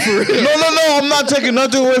 for real. No, I'm not taking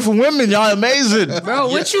nothing away from women. Y'all amazing. Bro,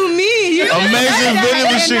 what you mean? Amazing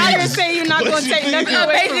vending machines. Now you're saying you're not going to take nothing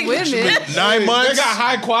away from women. 9 months. They got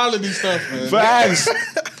high quality stuff, man. Facts.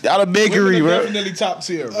 Y'all a bakery, bro. Definitely top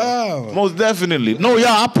tier, bro. Most definitely. No,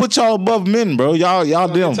 y'all, I put y'all above men, bro. Y'all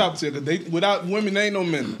them. Top tier. Without women, there ain't no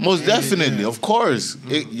men. Most definitely, of course.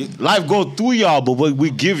 Life go through y'all, but we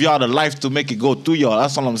give y'all the life to make it go through y'all.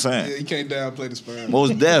 That's all I'm saying. Yeah, you can't downplay the sperm.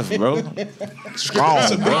 Most deaf, bro. Strong,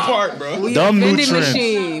 That's a big part, bro. We dumb vending nutrients.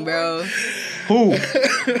 machine, bro. Who?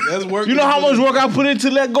 That's work. You know how much work I put in to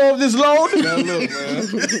let go of this load? Now look, man.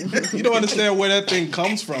 You don't understand where that thing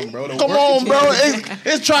comes from, bro. Come on, bro.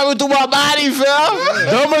 It's traveling through my body, fam.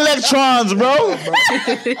 Dumb electrons, bro.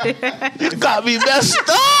 You got me messed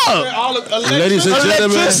up. Ladies and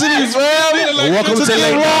gentlemen, Electricity, fam. welcome to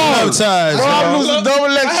Late Night Love Ties. Bro, I'm losing dumb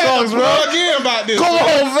electrons, bro. Again about this. Come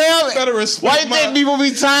on, fam. Better respect. Why you think people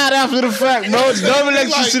be tired after the fact, bro? It's dumb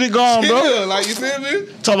electricity gone, bro. Like, you feel me?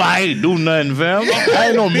 Talk about I ain't do nothing, fam. I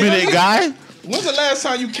ain't no minute guy. When's the last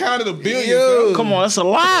time you counted $1 billion? Come on, that's a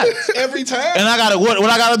lot. Every time. And I gotta what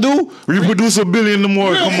I gotta do? Reproduce $1 billion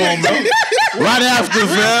more. Come on, bro. Right after,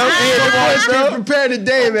 fam. Prepare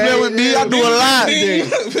today, man. Play with me. I do a lot.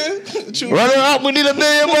 Run it up. We need $1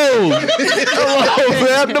 billion more. Come on,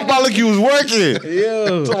 fam. The molecule's working.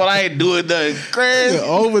 Yo. So what I ain't doing nothing crazy. Yeah,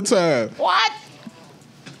 overtime. What?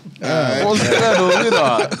 What's that?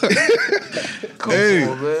 Hey,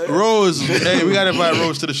 Rose. Hey, we gotta invite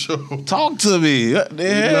Rose to the show. Talk to me. We'd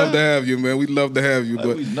love to have you, man. We'd love to have you,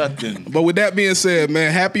 but nothing. But with that being said,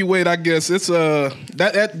 man, happy weight. I guess it's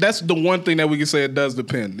that's the one thing that we can say it does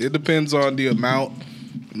depend. It depends on the amount.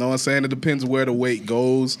 You know what I'm saying? It depends where the weight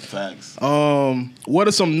goes. Facts. What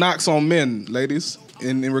are some knocks on men, ladies,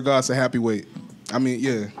 in regards to happy weight? I mean,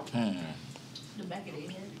 yeah. The back of their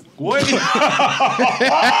head. What? When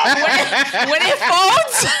it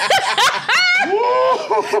folds.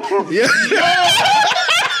 Yeah.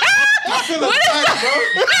 What is that?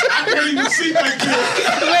 I can't even see like this.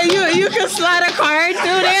 Wait, you can slide a card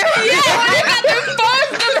through there? Yeah, when it got them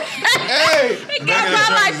folds in the Hey. He got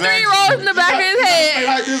about like 3 rolls in the back of his head.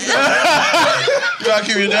 Like this. You gotta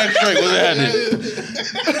keep your neck straight. What's happening?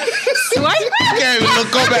 Swipe. You can't even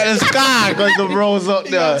look up at the sky because the rolls up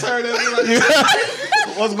there. Turn that like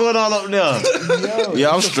What's going on up there?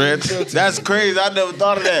 Yeah, I'm stretched. That's crazy. I never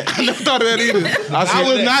thought of that. I never thought of that either. I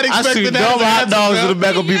was not expecting that. I see double hot dogs in the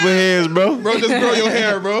back of people's heads, bro. Bro, just grow your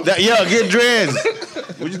hair, bro. Yeah, get dreads.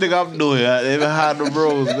 What you think I'm doing? They been hiding the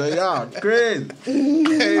bros, man. Y'all crazy.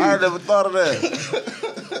 Hey. I never thought of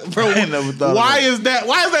that. Bro, I never thought why of that.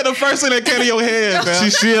 Why is that the first thing that came to your head, man?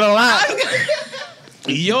 She see it a lot.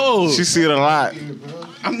 Yo. She see it a lot.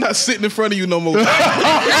 I'm not sitting in front of you no more. I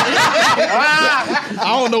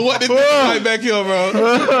don't know what to do right back here,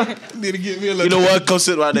 bro. Need to get me a little. You know what? Come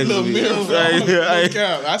sit right next to me.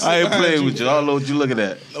 I ain't playing with you. I don't know what you looking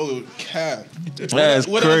at. Oh, cap. That's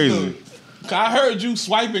crazy. I heard you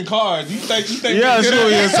swiping cards. You think? Yeah, that's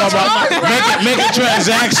what you're talking about. Making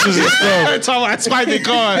transactions and stuff. You're talking about swiping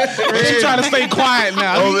cards. But you trying to stay quiet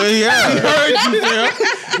now. Oh, yeah. We heard you, Phil.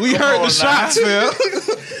 We heard the shots, Phil.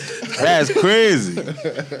 That's crazy.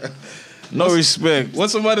 No respect.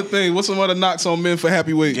 What's some other thing? What's some other knocks on men for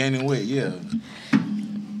happy weight? Gaining weight, yeah.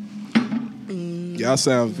 Y'all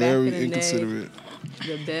sound very inconsiderate.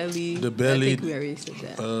 The belly. The belly. I think we already said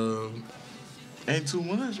that. Ain't too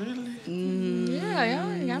much, really. Yeah,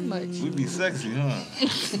 y'all ain't got much. We be sexy, huh?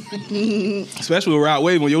 Especially with Rod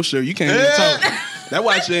Wave on your shirt. You can't even talk. That's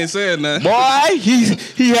why she ain't saying nothing. Boy,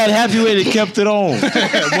 he had happy weight and kept it on.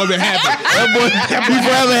 That boy been happy. That boy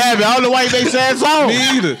forever happy. I don't know why he make sad songs.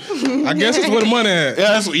 Me either. I guess it's where the money at.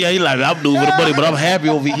 Yeah, he like, I'm doing with the money, but I'm happy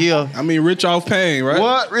over here. I mean, rich off pain, right?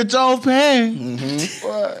 What? Rich off pain? Mm-hmm.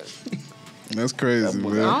 What? That's crazy,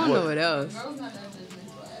 man. I don't know what else.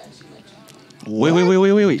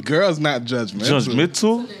 Wait. Girls not judgmental.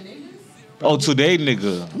 Judgmental? Oh, today,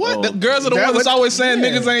 nigga. What? Oh. The girls are the ones that's always saying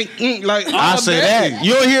niggas ain't like. I say that.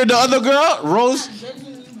 You don't hear the other girl, Rose?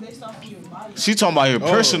 She talking about your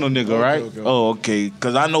personal nigga, right? Okay. Oh, okay.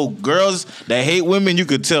 Because I know girls that hate women. You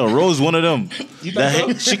could tell. Rose one of them. She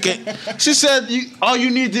said all you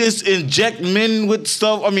need is inject men with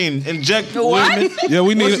stuff. I mean, inject women. Yeah,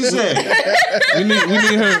 we need. What she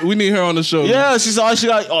said? we need her on the show. Yeah, she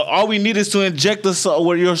said all we need is to inject us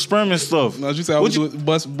with your sperm and stuff. No, she said we do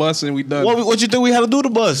bus and we done. What you think we had to do to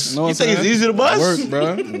bus? Know you think it's easy to bus? Work,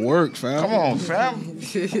 bro. Work, fam. Come on, fam.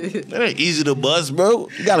 That ain't easy to bus, bro.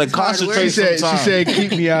 You gotta concentrate. She said,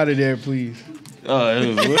 "Keep me out of there, please." All right,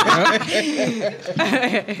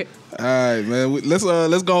 man.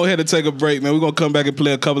 Let's go ahead and take a break, man. We're gonna come back and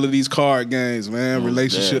play a couple of these card games, man.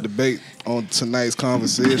 Relationship debate on tonight's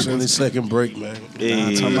conversation. 20-second break, man.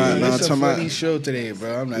 It's a funny show today,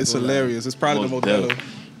 bro. It's hilarious. It's probably the Modelo.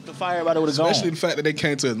 The fire everybody would have gone. Especially the fact that they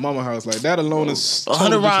came to his mama house like that alone is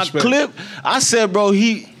 100-round clip. I said, bro,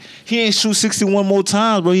 he ain't shoot 61 more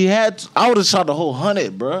times, bro. I would have shot the whole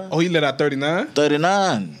 100, bro. Oh, he let out 39?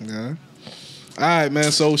 39. Yeah. All right,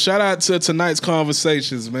 man. So shout out to tonight's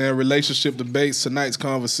conversations, man. Relationship debates, tonight's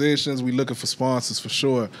conversations. We looking for sponsors for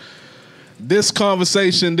sure. This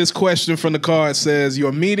conversation, this question from the card says,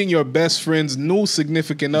 you're meeting your best friend's new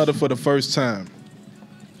significant other for the first time.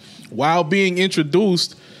 While being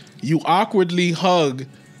introduced, you awkwardly hug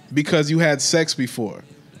because you had sex before.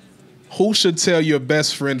 Who should tell your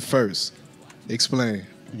best friend first? Explain.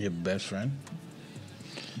 Your best friend?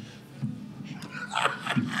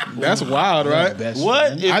 That's wild, right?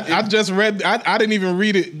 What? I just read. I didn't even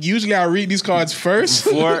read it. Usually I read these cards first.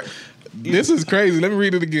 This is crazy. Let me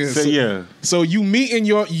read it again. So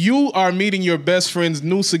you are meeting your best friend's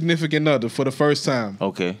new significant other for the first time.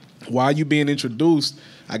 Okay. While you being introduced,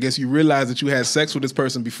 I guess you realize that you had sex with this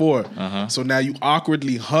person before. So now you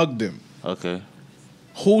awkwardly hugged them. Okay.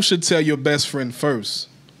 Who should tell your best friend first?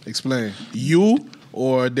 Explain. You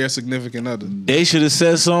or their significant other? They should have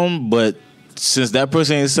said something, but since that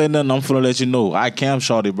person ain't said nothing, I'm finna let you know. I cam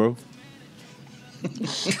shawty, bro. But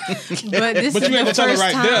this but is you ain't gonna tell him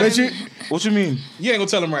right there. What you mean? You ain't gonna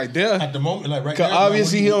tell him right there. At the moment, like right now.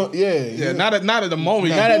 Obviously, he don't. Yeah, not at the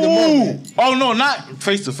moment. Not at the moment. Oh no, not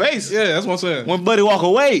face to face. Yeah, that's what I'm saying. When buddy walk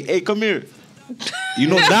away, hey, come here. You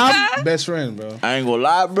know Dom? Best friend, bro. I ain't gonna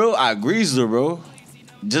lie, bro. I greased her, bro.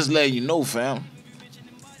 Just letting you know, fam.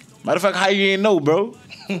 Matter of fact, how you ain't know, bro?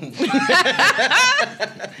 I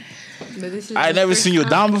ain't never seen you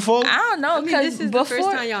down before. I don't know, because this is the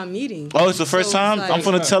first time y'all meeting. Oh, it's the first time? Like, I'm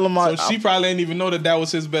gonna tell him. So she probably ain't even know that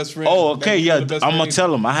was his best friend. Oh, okay, yeah. I'm gonna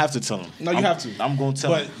tell him. I have to tell him. No, you have to. I'm gonna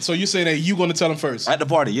tell him. So you saying that you gonna tell him first? At the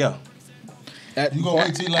party, yeah. You gonna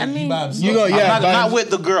wait till he by himself? You gonna, yeah. Not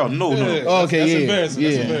with the girl. No. Okay, that's embarrassing. Yeah.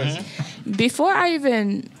 That's embarrassing. Before I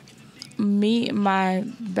even meet my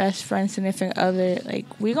best friend, significant other, like,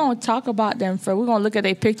 we gonna talk about them first. We're gonna look at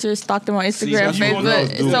their pictures, stalk them on Instagram,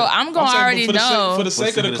 Facebook. So I'm gonna already know. For the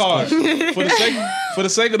sake of the card. For the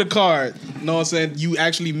sake of the card, you know what I'm saying? You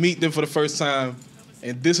actually meet them for the first time.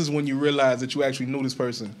 and this is when you realize that you actually knew this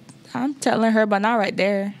person? I'm telling her, but not right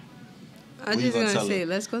there. I'm just gonna say,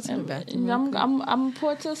 let's go to the bathroom. I'm gonna pull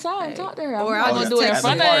her to the side and talk to her. Or I'm I'll gonna do it in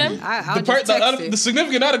front of him. The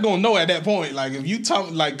significant other gonna know at that point. Like if you talk,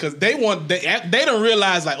 like, cause they don't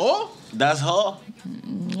realize like, oh, that's her.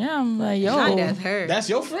 Yeah, I'm like, yo, that's her. That's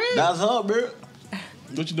your friend. That's her, bro.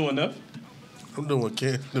 What you doing now? I'm doing what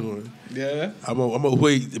Ken doing. Yeah. I'm gonna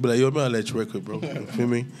wait, but like, yo, man, I'll let you record, bro. You feel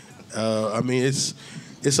me? I mean, it's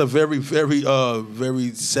a very, very,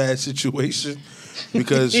 very sad situation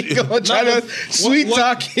because try to sweet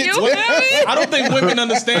talk it. I don't think women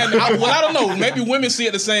understand. I don't know. Maybe women see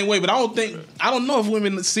it the same way, but I don't know if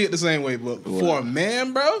women see it the same way. But for a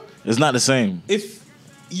man, bro, it's not the same. If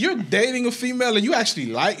you're dating a female and you actually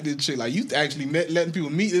like this chick, like you actually letting people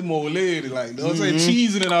meet this more lady, like, you know what I'm saying,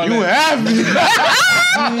 cheesing and all you that.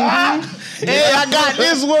 You happy? Hey, I got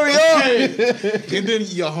this warrior. And then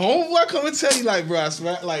your homeboy come and tell you, like, bro, I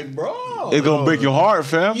swear, like, bro, it's gonna break your heart,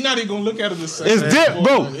 fam. You're not even gonna look at it the same. It's dip,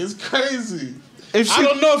 bro. It's crazy. I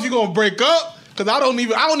don't know if you're gonna break up. Cause I don't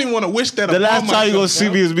even want to wish that. The last time you gonna see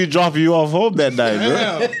me is me dropping you off home that night,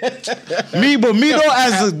 bro. me though,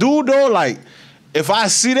 as a dude though, like, if I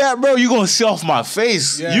see that, bro, you gonna see off my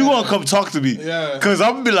face. Yeah. You gonna come talk to me. Yeah. Cause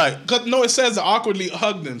I'm gonna be like, no, it says awkwardly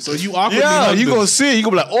hugged them. So you awkwardly hugged you gonna see it. You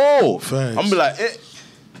gonna be like, oh. Thanks. I'm gonna be like,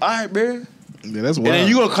 all right, man. Yeah, that's wild. And then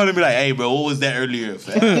you gonna come to me like, hey, bro, what was that earlier,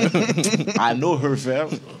 fam? I know her,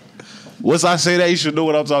 fam. Once I say that, you should know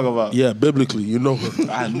what I'm talking about. Yeah, biblically, you know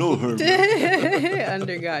her. I know her, bro.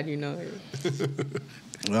 Under God, you know her.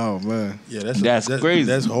 Oh man, yeah, that's crazy.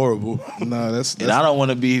 That's horrible. No, that's and I don't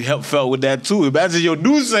want to be felt with that too. Imagine your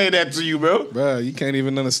dude saying that to you, bro. Bro, you can't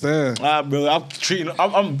even understand. Bro,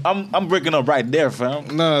 I'm breaking up right there,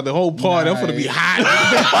 fam. Nah, the whole party, I'm gonna be hot.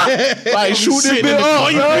 Like shoot this bitch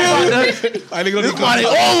up, you feel me? This party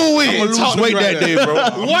over with. I'm gonna lose weight that day, bro.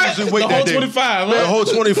 What? The whole 25, man. The whole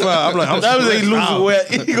 25. I'm like, he losing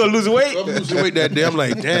weight. He gonna lose weight. I'm losing weight that day. I'm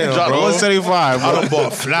like, damn, bro. 175, bro. I done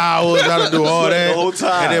bought flowers. I done do all that. The whole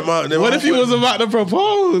time. And then what if he was about to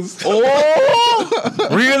propose? Oh,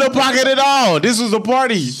 ring in the pocket at all. This was a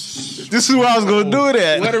party. This is where I was gonna do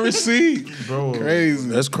that. What a receipt, bro. Crazy.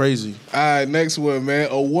 That's crazy. All right, next one, man.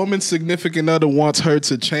 A woman's significant other wants her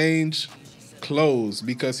to change clothes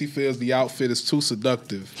because he feels the outfit is too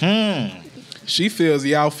seductive. She feels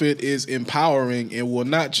the outfit is empowering and will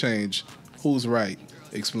not change. Who's right?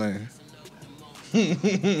 Explain.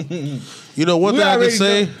 You know one thing I can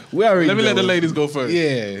say. Let me let the ladies go first.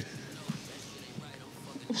 Yeah.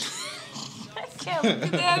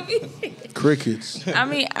 Crickets. I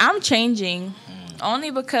mean, I'm changing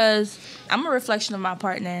only because I'm a reflection of my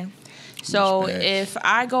partner. So if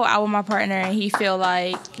I go out with my partner and he feel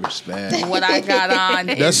like what I got on,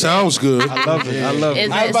 that sounds good. I love it. I love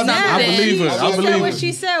it. I believe her. I believe her. What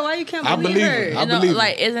she said. Why you can't believe her? I believe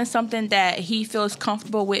like, isn't something that he feels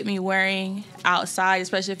comfortable with me wearing outside,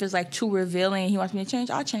 especially if it's like too revealing and he wants me to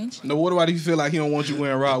change, I'll change. No, what about if you feel like he don't want you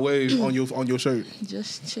wearing Rod Wave on your shirt?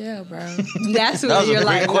 Just chill, bro. That's what you're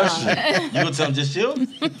like. Question. You gonna tell him just chill?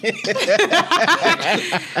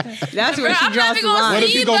 That's where she draws the line. What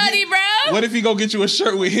if he buddy, bro? What if he go get you a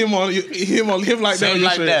shirt with him like that?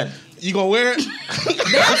 Like that. You gonna wear it? That's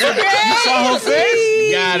crazy. You saw her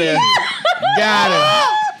face? Got it.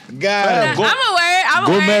 I'm gonna wear it.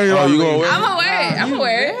 Go marry her. You gonna wear it? I'm gonna wear it. I'm gonna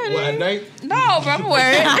wear it. What, at night? No, bro, I'm gonna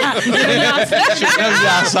wear it.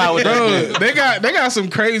 Outside with bro, they got some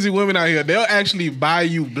crazy women out here. They'll actually buy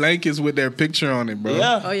you blankets with their picture on it, bro.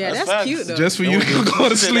 Yeah. Oh yeah, that's cute though. Just for you to go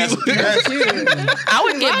to sleep. That's cute. I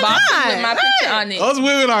would get boxes with my picture on it. Those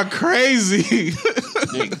women are crazy.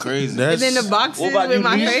 They crazy. And then the boxes with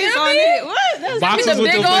my face on it. What? That's boxes the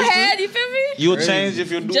with big your old face head. You feel me? You'll change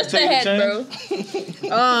if you do Just the head,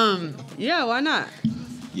 bro. Yeah, why not?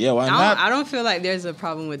 Yeah, why not? I don't feel like there's a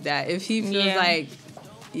problem with that. If he feels like,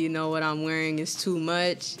 you know, what I'm wearing is too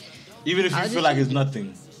much. Even if you feel like it's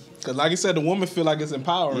nothing. Because like I said, the woman feel like it's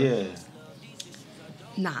empowering. Yeah.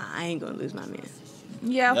 Nah, I ain't gonna lose my man.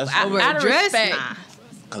 Yeah, over a dress, nah.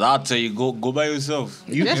 Cause I'll tell you, go by yourself.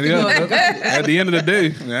 At the end of the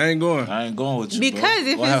day, I ain't going. I ain't going with you. Because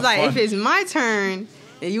bro. if it's my turn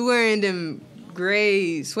and you wearing them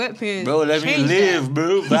gray sweatpants, bro, let me live,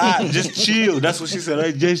 bro. Bye. Just chill. That's what she said.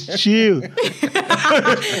 Right? Just chill.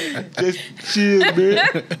 Just chill, bro.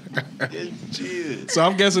 Just chill. So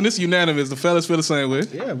I'm guessing this unanimous. The fellas feel the same way.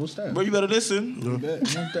 Yeah, what's that? Bro, you better listen.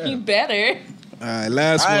 You better. All right,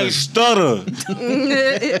 last one. I ain't stutter.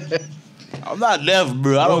 I'm not deaf,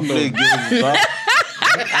 bro. I don't play games, bro.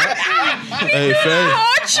 Hey, Faye.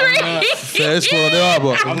 country. Fast forward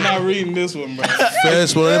the I'm not reading this one, bro.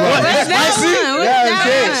 Fast forward the What's that one? What's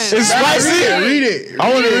that one? It's spicy. Read it.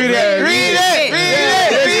 I want to read it.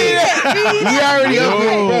 We already up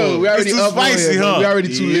here, bro. We already It's up spicy, here, huh? We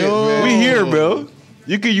already too lit, man. We here, bro.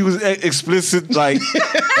 You can use explicit, like, you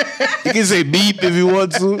can say beep if you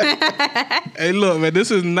want to. Hey, look, man, this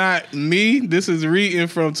is not me. This is reading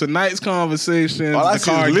from tonight's conversation. All I the see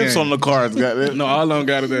card is lips game. on the cards, goddamn. No, all of them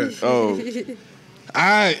got it there. Oh.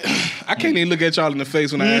 I can't even look at y'all in the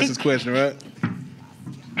face when I ask this question, right?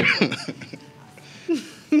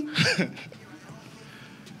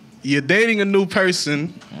 You're dating a new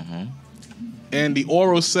person, and the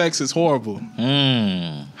oral sex is horrible.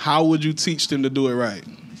 How would you teach them to do it right?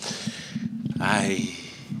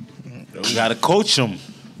 You gotta coach them.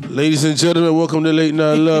 Ladies and gentlemen, welcome to Late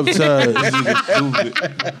Night Love Time.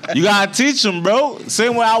 You gotta teach them, bro.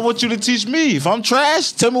 Same way I want you to teach me. If I'm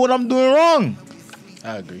trash, tell me what I'm doing wrong.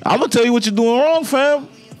 I agree. I'm gonna tell you what you're doing wrong, fam.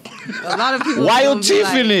 A lot of people. Why your gonna be teeth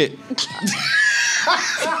like, in it?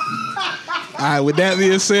 All right, with that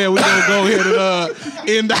being said, we're going to go ahead and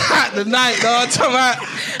end the night, dog. Talking about,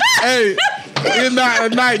 hey, end the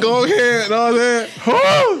night, go ahead, dog. With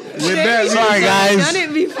that, Sorry, She's guys. done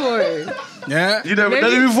it before. yeah. You never Maybe-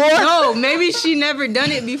 done it before? No, maybe she never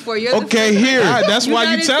done it before. You're the Okay, first- here. All right, that's why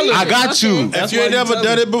you gotta tell teach her. I got you. If you ain't never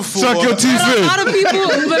done it before, Suck your teeth But a in. lot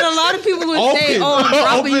of people, would say, Open. "Oh, I'm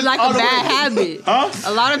dropping you Open like all a the bad way. habit."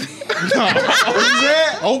 A lot of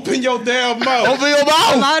Open your damn mouth. Open your a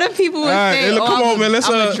mouth. lot of people would All right, say, hey, look, "Oh, come on, man. Let's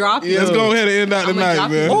drop you. let's go ahead and end out the I'm night, drop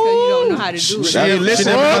you man. because you don't know how to do it."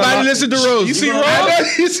 Nobody listen to Rose. You see Rose?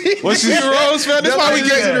 What's You see Rose, fam? That's why we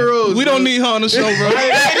get to the Rose. We don't need her on the show, bro.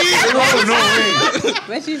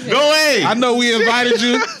 What she said? No way. I know we invited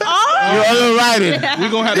you. You're uninvited. We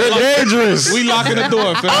gonna have to You're dangerous. We locking the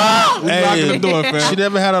door, fam. We locking the door, She fam.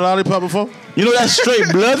 never had a lollipop before? You know that's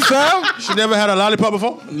straight blood, fam? She never had a lollipop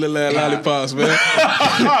before? Little ass lollipops, man.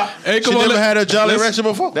 Hey, She come on. never had a Jolly let's- Rancher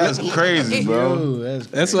before? That's crazy, bro.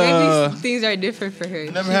 Let's Maybe things are different for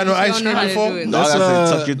her. Never had no She ice don't know cream how to before? do it. No. I gotta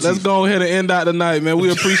say, tuck your let's teeth. go ahead and end out the night, man.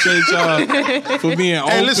 We appreciate y'all for being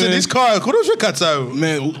open. Hey, listen, these cards, kudos your cuts out.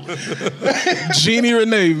 Man, Jeannie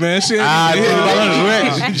Renee, man. She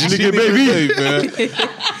Jeannie Renee, man.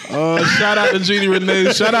 Shout out to Jeannie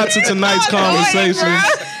Renee. Shout out to tonight's conversation.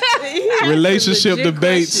 Relationship Legit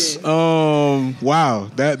debates. question. Wow.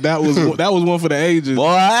 That was one for the ages.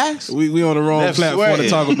 Boy. We on the wrong Left platform to sweating.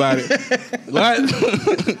 talk about it. What?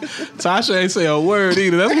 Tasha ain't say a word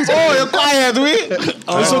either. That's what's Oh, you're quiet, we.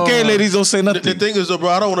 It's okay, ladies. Don't say The nothing. thing is, though, bro,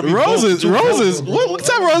 I don't want to be Roses. too Roses. vulgar. What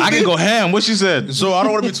type of roses? I can go ham. What she said? So I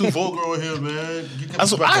don't want to be too vulgar on here, man.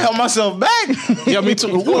 That's what I held myself back. Yeah, me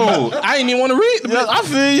too. Whoa. I ain't even want to read. Yeah, I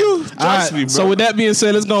feel you. Trust All right, me, bro. so with that being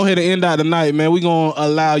said, let's go ahead and end out the night, man. We're going to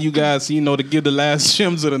allow you guys, to give the last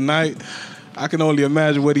gems of the night. I can only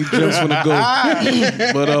imagine where these gems gonna go.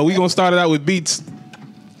 But we going to start it out with beats.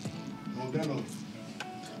 We're going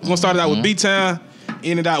to start it out with B-Town,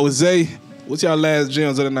 end it out with Zay. What's y'all last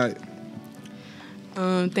gems of the night?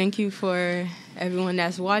 Thank you for everyone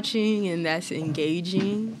that's watching and that's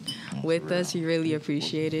engaging with us. We really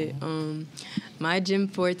appreciate it. My gem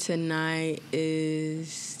for tonight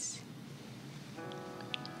is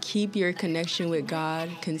keep your connection with God.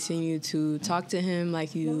 Continue to talk to Him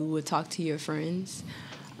like you would talk to your friends,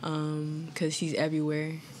 because He's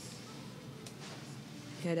everywhere.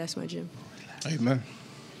 Yeah, that's my gem. Amen.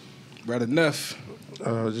 Brother Neff.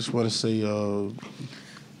 I just want to say,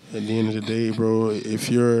 at the end of the day, bro, if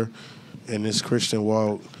you're in this Christian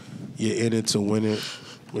walk, you're in it to win it,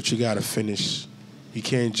 but you got to finish. You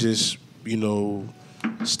can't just,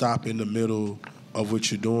 stop in the middle of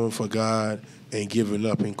what you're doing for God and giving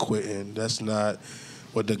up and quitting. That's not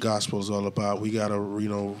what the gospel is all about. We got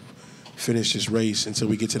to, finish this race until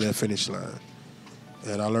we get to that finish line.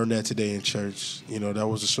 And I learned that today in church. That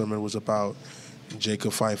was the sermon was about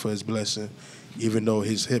Jacob fighting for his blessing, even though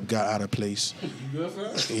his hip got out of place.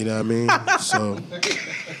 You know what I mean? So,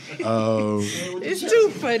 It's too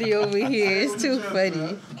funny over here. It's too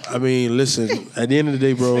funny. I mean, listen. At the end of the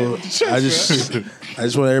day, bro, I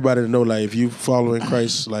just want everybody to know, like, if you following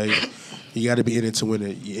Christ, like, you got to be in it to win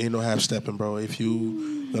it. You ain't no half stepping, bro. If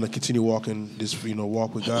you gonna continue walking this,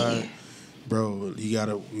 walk with God, bro, you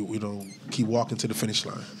gotta, keep walking to the finish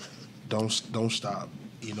line. Don't stop.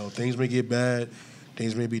 Things may get bad.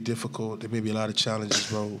 Things may be difficult. There may be a lot of challenges,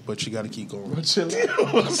 bro, but you got to keep going. You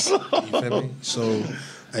feel me? So,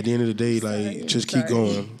 at the end of the day, like, just keep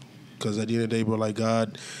going. Because at the end of the day, bro, like,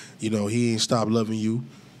 God, He ain't stopped loving you.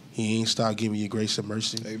 He ain't stopped giving you grace and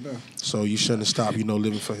mercy. Amen. So, you shouldn't stop,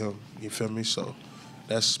 living for Him. You feel me? So,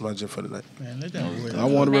 That's my gym for the night. Man, I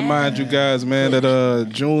want to remind you guys, man, that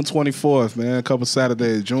June 24th, man, a couple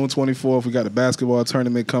Saturdays, June 24th, we got a basketball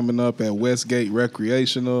tournament coming up at Westgate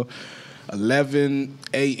Recreational, 11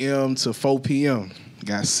 a.m. to 4 p.m.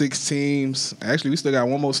 Got 6 teams. Actually, we still got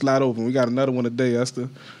one more slot open. We got another one today, Esther.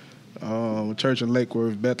 Church in Lake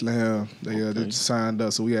Worth, Bethlehem. They signed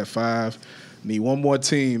up, so we had 5. Need one more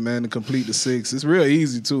team, man, to complete the 6. It's real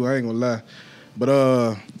easy, too. I ain't gonna lie. But,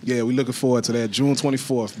 yeah, we looking forward to that. June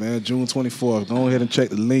 24th, man. June 24th. Go ahead and check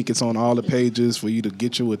the link. It's on all the pages for you to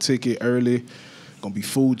get you a ticket early. Gonna be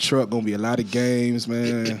food truck. Gonna be a lot of games,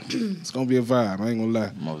 man. It's gonna be a vibe. I ain't gonna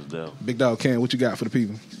lie. Most definitely. Big Dog Ken, what you got for the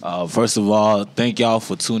people? First of all, thank y'all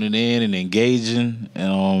for tuning in and engaging.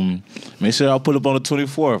 And make sure y'all pull up on the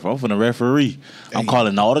 24th. I'm finna referee. I'm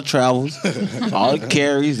calling all the travels, all the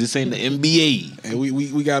carries. This ain't the NBA. And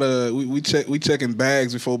we checking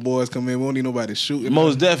bags before boys come in. We don't need nobody shooting.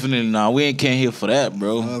 Most definitely, nah. We ain't came here for that,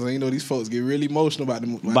 bro. You know these folks get really emotional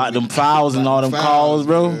about them fouls and all them calls,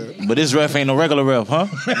 bro. Yeah. But this ref ain't no regular ref, huh?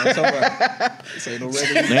 This ain't no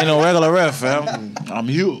regular. Ain't no regular ref, fam. I'm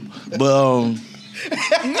here, but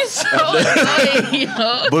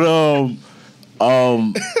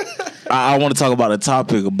I want to talk about a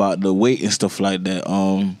topic about the weight and stuff like that.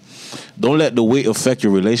 Don't let the weight affect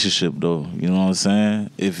your relationship, though. You know what I'm saying?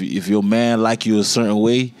 If your man like you a certain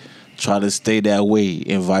way, try to stay that way,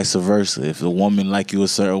 and vice versa. If a woman like you a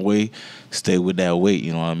certain way, stay with that weight.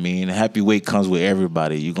 You know what I mean? Happy weight comes with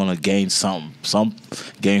everybody. You're gonna gain something. Some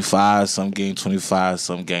gain 5, some gain 25,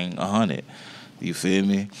 some gain 100. You feel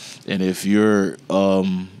me? And if you're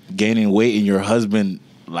gaining weight and your husband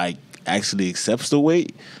like actually accepts the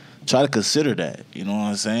weight, try to consider that. You know what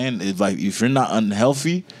I'm saying? If you're not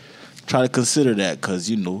unhealthy, try to consider that, because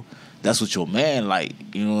you know that's what your man like.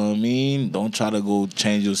 You know what I mean? Don't try to go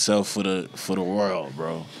change yourself for the world,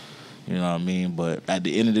 bro. You know what I mean? But at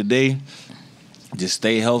the end of the day, just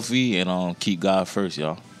stay healthy and keep God first,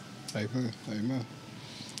 y'all. Amen.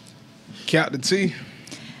 Captain T.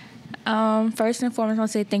 First and foremost, I want to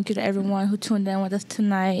say thank you to everyone who tuned in with us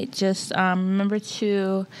tonight. Just remember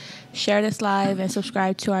to share this live and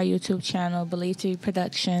subscribe to our YouTube channel, Believe TV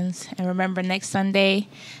Productions. And remember, next Sunday,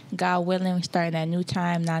 God willing, we're starting at new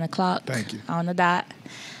time, 9 o'clock. Thank you. On the dot.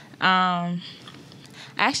 I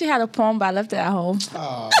actually had a poem, but I left it at home.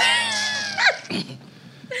 All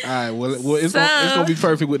right, well it's gonna be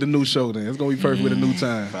perfect with the new show then. It's gonna be perfect with the new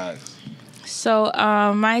time. Right. So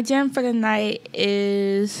my gem for the night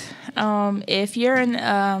is if you're in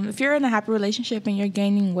a happy relationship and you're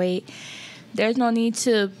gaining weight, there's no need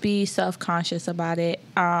to be self-conscious about it.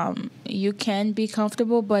 You can be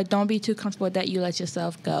comfortable, but don't be too comfortable that you let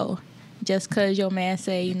yourself go. Just because your man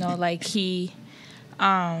say, you know, like he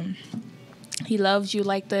loves you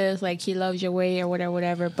like this, like he loves your weight or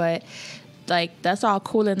whatever, but like that's all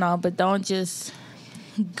cool and all, but don't just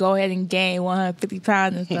go ahead and gain 150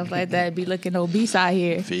 pounds and stuff like that. Be looking obese out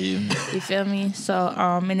here. You feel me? So,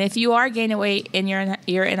 and if you are gaining weight and you're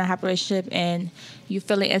in a happy relationship and you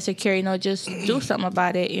feeling insecure, you know, just do something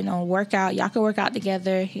about it. You know, work out. Y'all can work out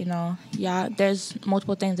together. You know, there's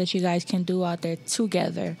multiple things that you guys can do out there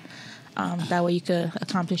together. That way you could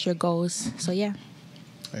accomplish your goals. So yeah.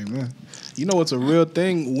 Amen. You know, it's a real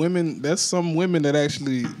thing. There's some women that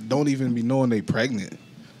actually don't even be knowing they pregnant.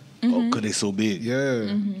 Mm-hmm. Oh, because they so big. Yeah.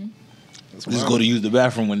 Mm-hmm. Just go to use the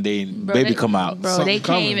bathroom when baby come out. Bro, something they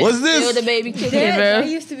came. What's this? The baby kid, bro. That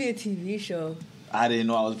used to be a TV show. I didn't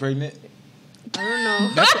know I was pregnant. I don't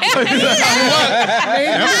know.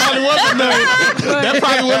 That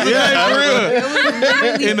probably was the name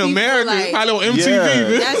for real. In America, like, probably on MTV.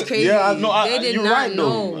 Yeah. That's crazy. Yeah, they did you're not right,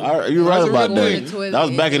 know. You're right about thing. that. That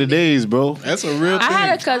was back in the days, bro. That's a real thing. I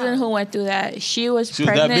had a cousin who went through that. She was that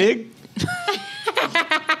pregnant. big?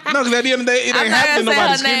 No, because at the end of the day, it ain't happening to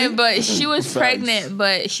nobody skinny. Name, but she was pregnant,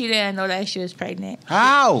 but she didn't know that she was pregnant.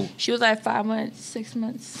 How? She was like 5 months, 6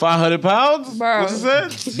 months. 500 pounds? Bro. What you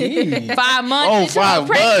said? 5 months. Oh, 5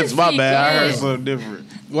 months. My bad. I heard something different.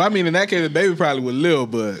 Well, I mean, in that case, the baby probably was little,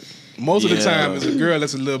 but most of the time, it's a girl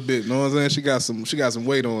that's a little bit. You know what I'm saying? She got some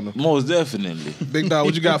weight on her. Most definitely. Big Dog,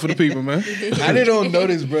 what you got for the people, man? I didn't know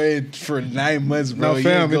this, bro, for 9 months, bro. No,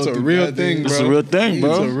 fam, it's a real thing, bro. It's a real thing,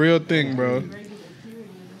 bro. It's a real thing, bro.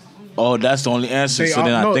 Oh, that's the only answer. So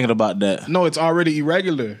they're not thinking about that. No, it's already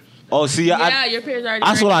irregular. Oh, see, your period's already.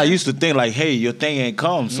 That's what I used to think. Like, hey, your thing ain't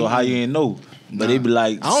come, so how you ain't know? But they be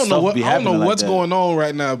like, I don't know what's like going on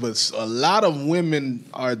right now, but a lot of women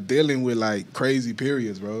are dealing with like crazy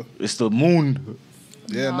periods, bro. It's the moon.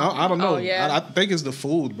 Yeah, no, I don't know. Oh, yeah. I think it's the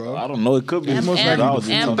food, bro. I don't know. It could be. And,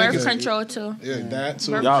 and birth control too. Yeah, that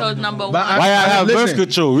too. Birth control is number one. Why I have birth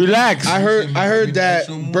control? Relax. I heard that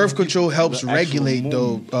birth control helps regulate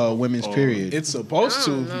women's period. It's supposed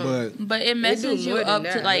to, but it messes you up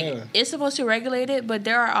to like Yeah. it's supposed to regulate it, but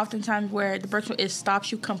there are often times where the birth control it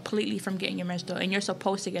stops you completely from getting your menstrual, and you're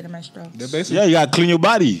supposed to get a menstrual. Yeah, you gotta clean your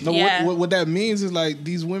body. No, Yeah. what that means is like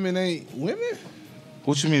these women ain't women.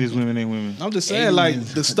 What you mean these women ain't women? I'm just saying, like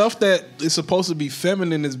the stuff that is supposed to be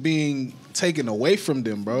feminine is being taken away from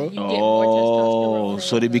them, bro. Oh,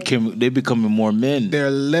 so they becoming more men. They're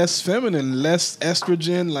less feminine, less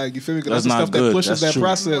estrogen. Like you feel me? 'Cause That's the not stuff good. that pushes That's that true.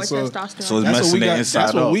 process. So it's that's what messing we the got. inside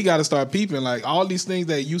That's what up. we got to start peeping. Like all these things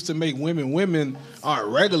that used to make women aren't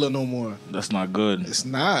regular no more. That's not good. It's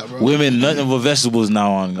not, bro. Women, nothing but vegetables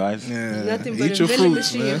now on, guys. Yeah. Nothing but Eat your a vending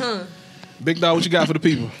fruits, machine, man. huh? Big dog, what you got for the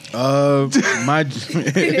people? My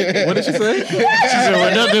What did she say? She said,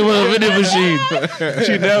 well, nothing but a vending machine.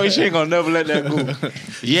 She ain't gonna never let that go.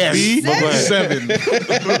 Yes. But go ahead. 7.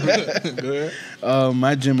 Go ahead.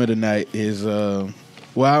 my gym of the night is well,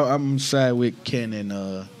 I'm side with Ken and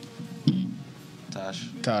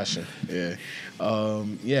Tasha. Yeah.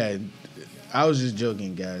 Yeah. I was just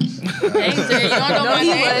joking, guys. Thanks, you don't know my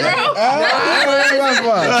name,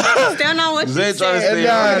 bro. Stand on what you said.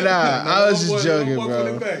 Nah. I was just joking,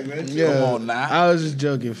 bro. Yeah. Come on now. I was just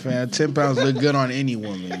joking, fam. 10 pounds look good on any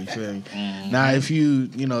woman, you feel me? Now, if you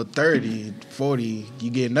 30, 40,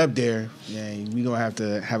 you getting up there, yeah, we gonna have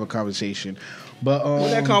to have a conversation. But What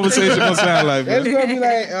that conversation gonna sound like, it's man? gonna be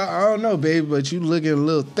like, I don't know, babe, but you looking a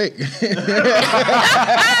little thick.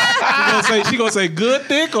 She gonna say good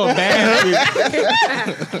thick or bad thick?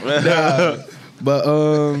 But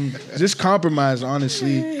just compromise,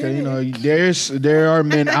 honestly, because there are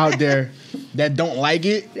men out there that don't like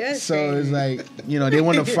it. That's so crazy. it's like they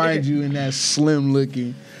want to find you in that slim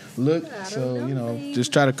looking look. So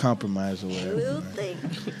just try to compromise or whatever.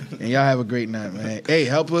 And y'all have a great night, man. Hey,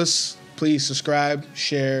 help us. Please subscribe,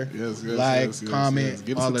 share, comment,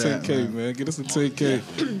 Get all us of a that, 10K, man. Get us a 10K.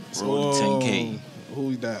 Roll to 10K. Who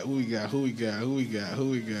we got? Who we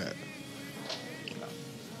got?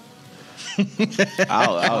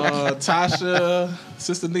 Tasha,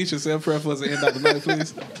 Sister Nisha, say a prayer for us to end out the night,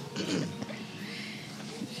 please.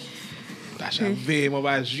 Tasha, vem,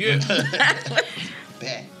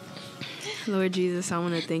 Lord Jesus, I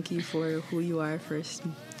want to thank you for who you are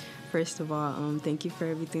First of all, thank you for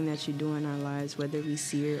everything that you do in our lives, whether we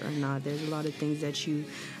see it or not. There's a lot of things that you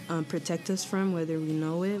protect us from, whether we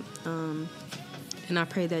know it. And I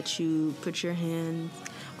pray that you put your hand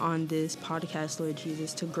on this podcast, Lord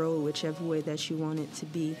Jesus, to grow it whichever way that you want it to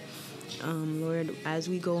be. Lord, as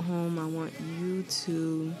we go home, I want you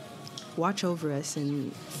to watch over us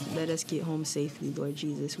and let us get home safely, Lord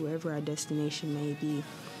Jesus, wherever our destination may be.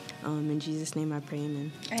 In Jesus' name I pray,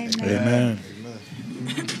 amen. Amen.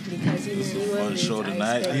 Because he Fun show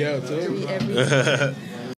tonight. every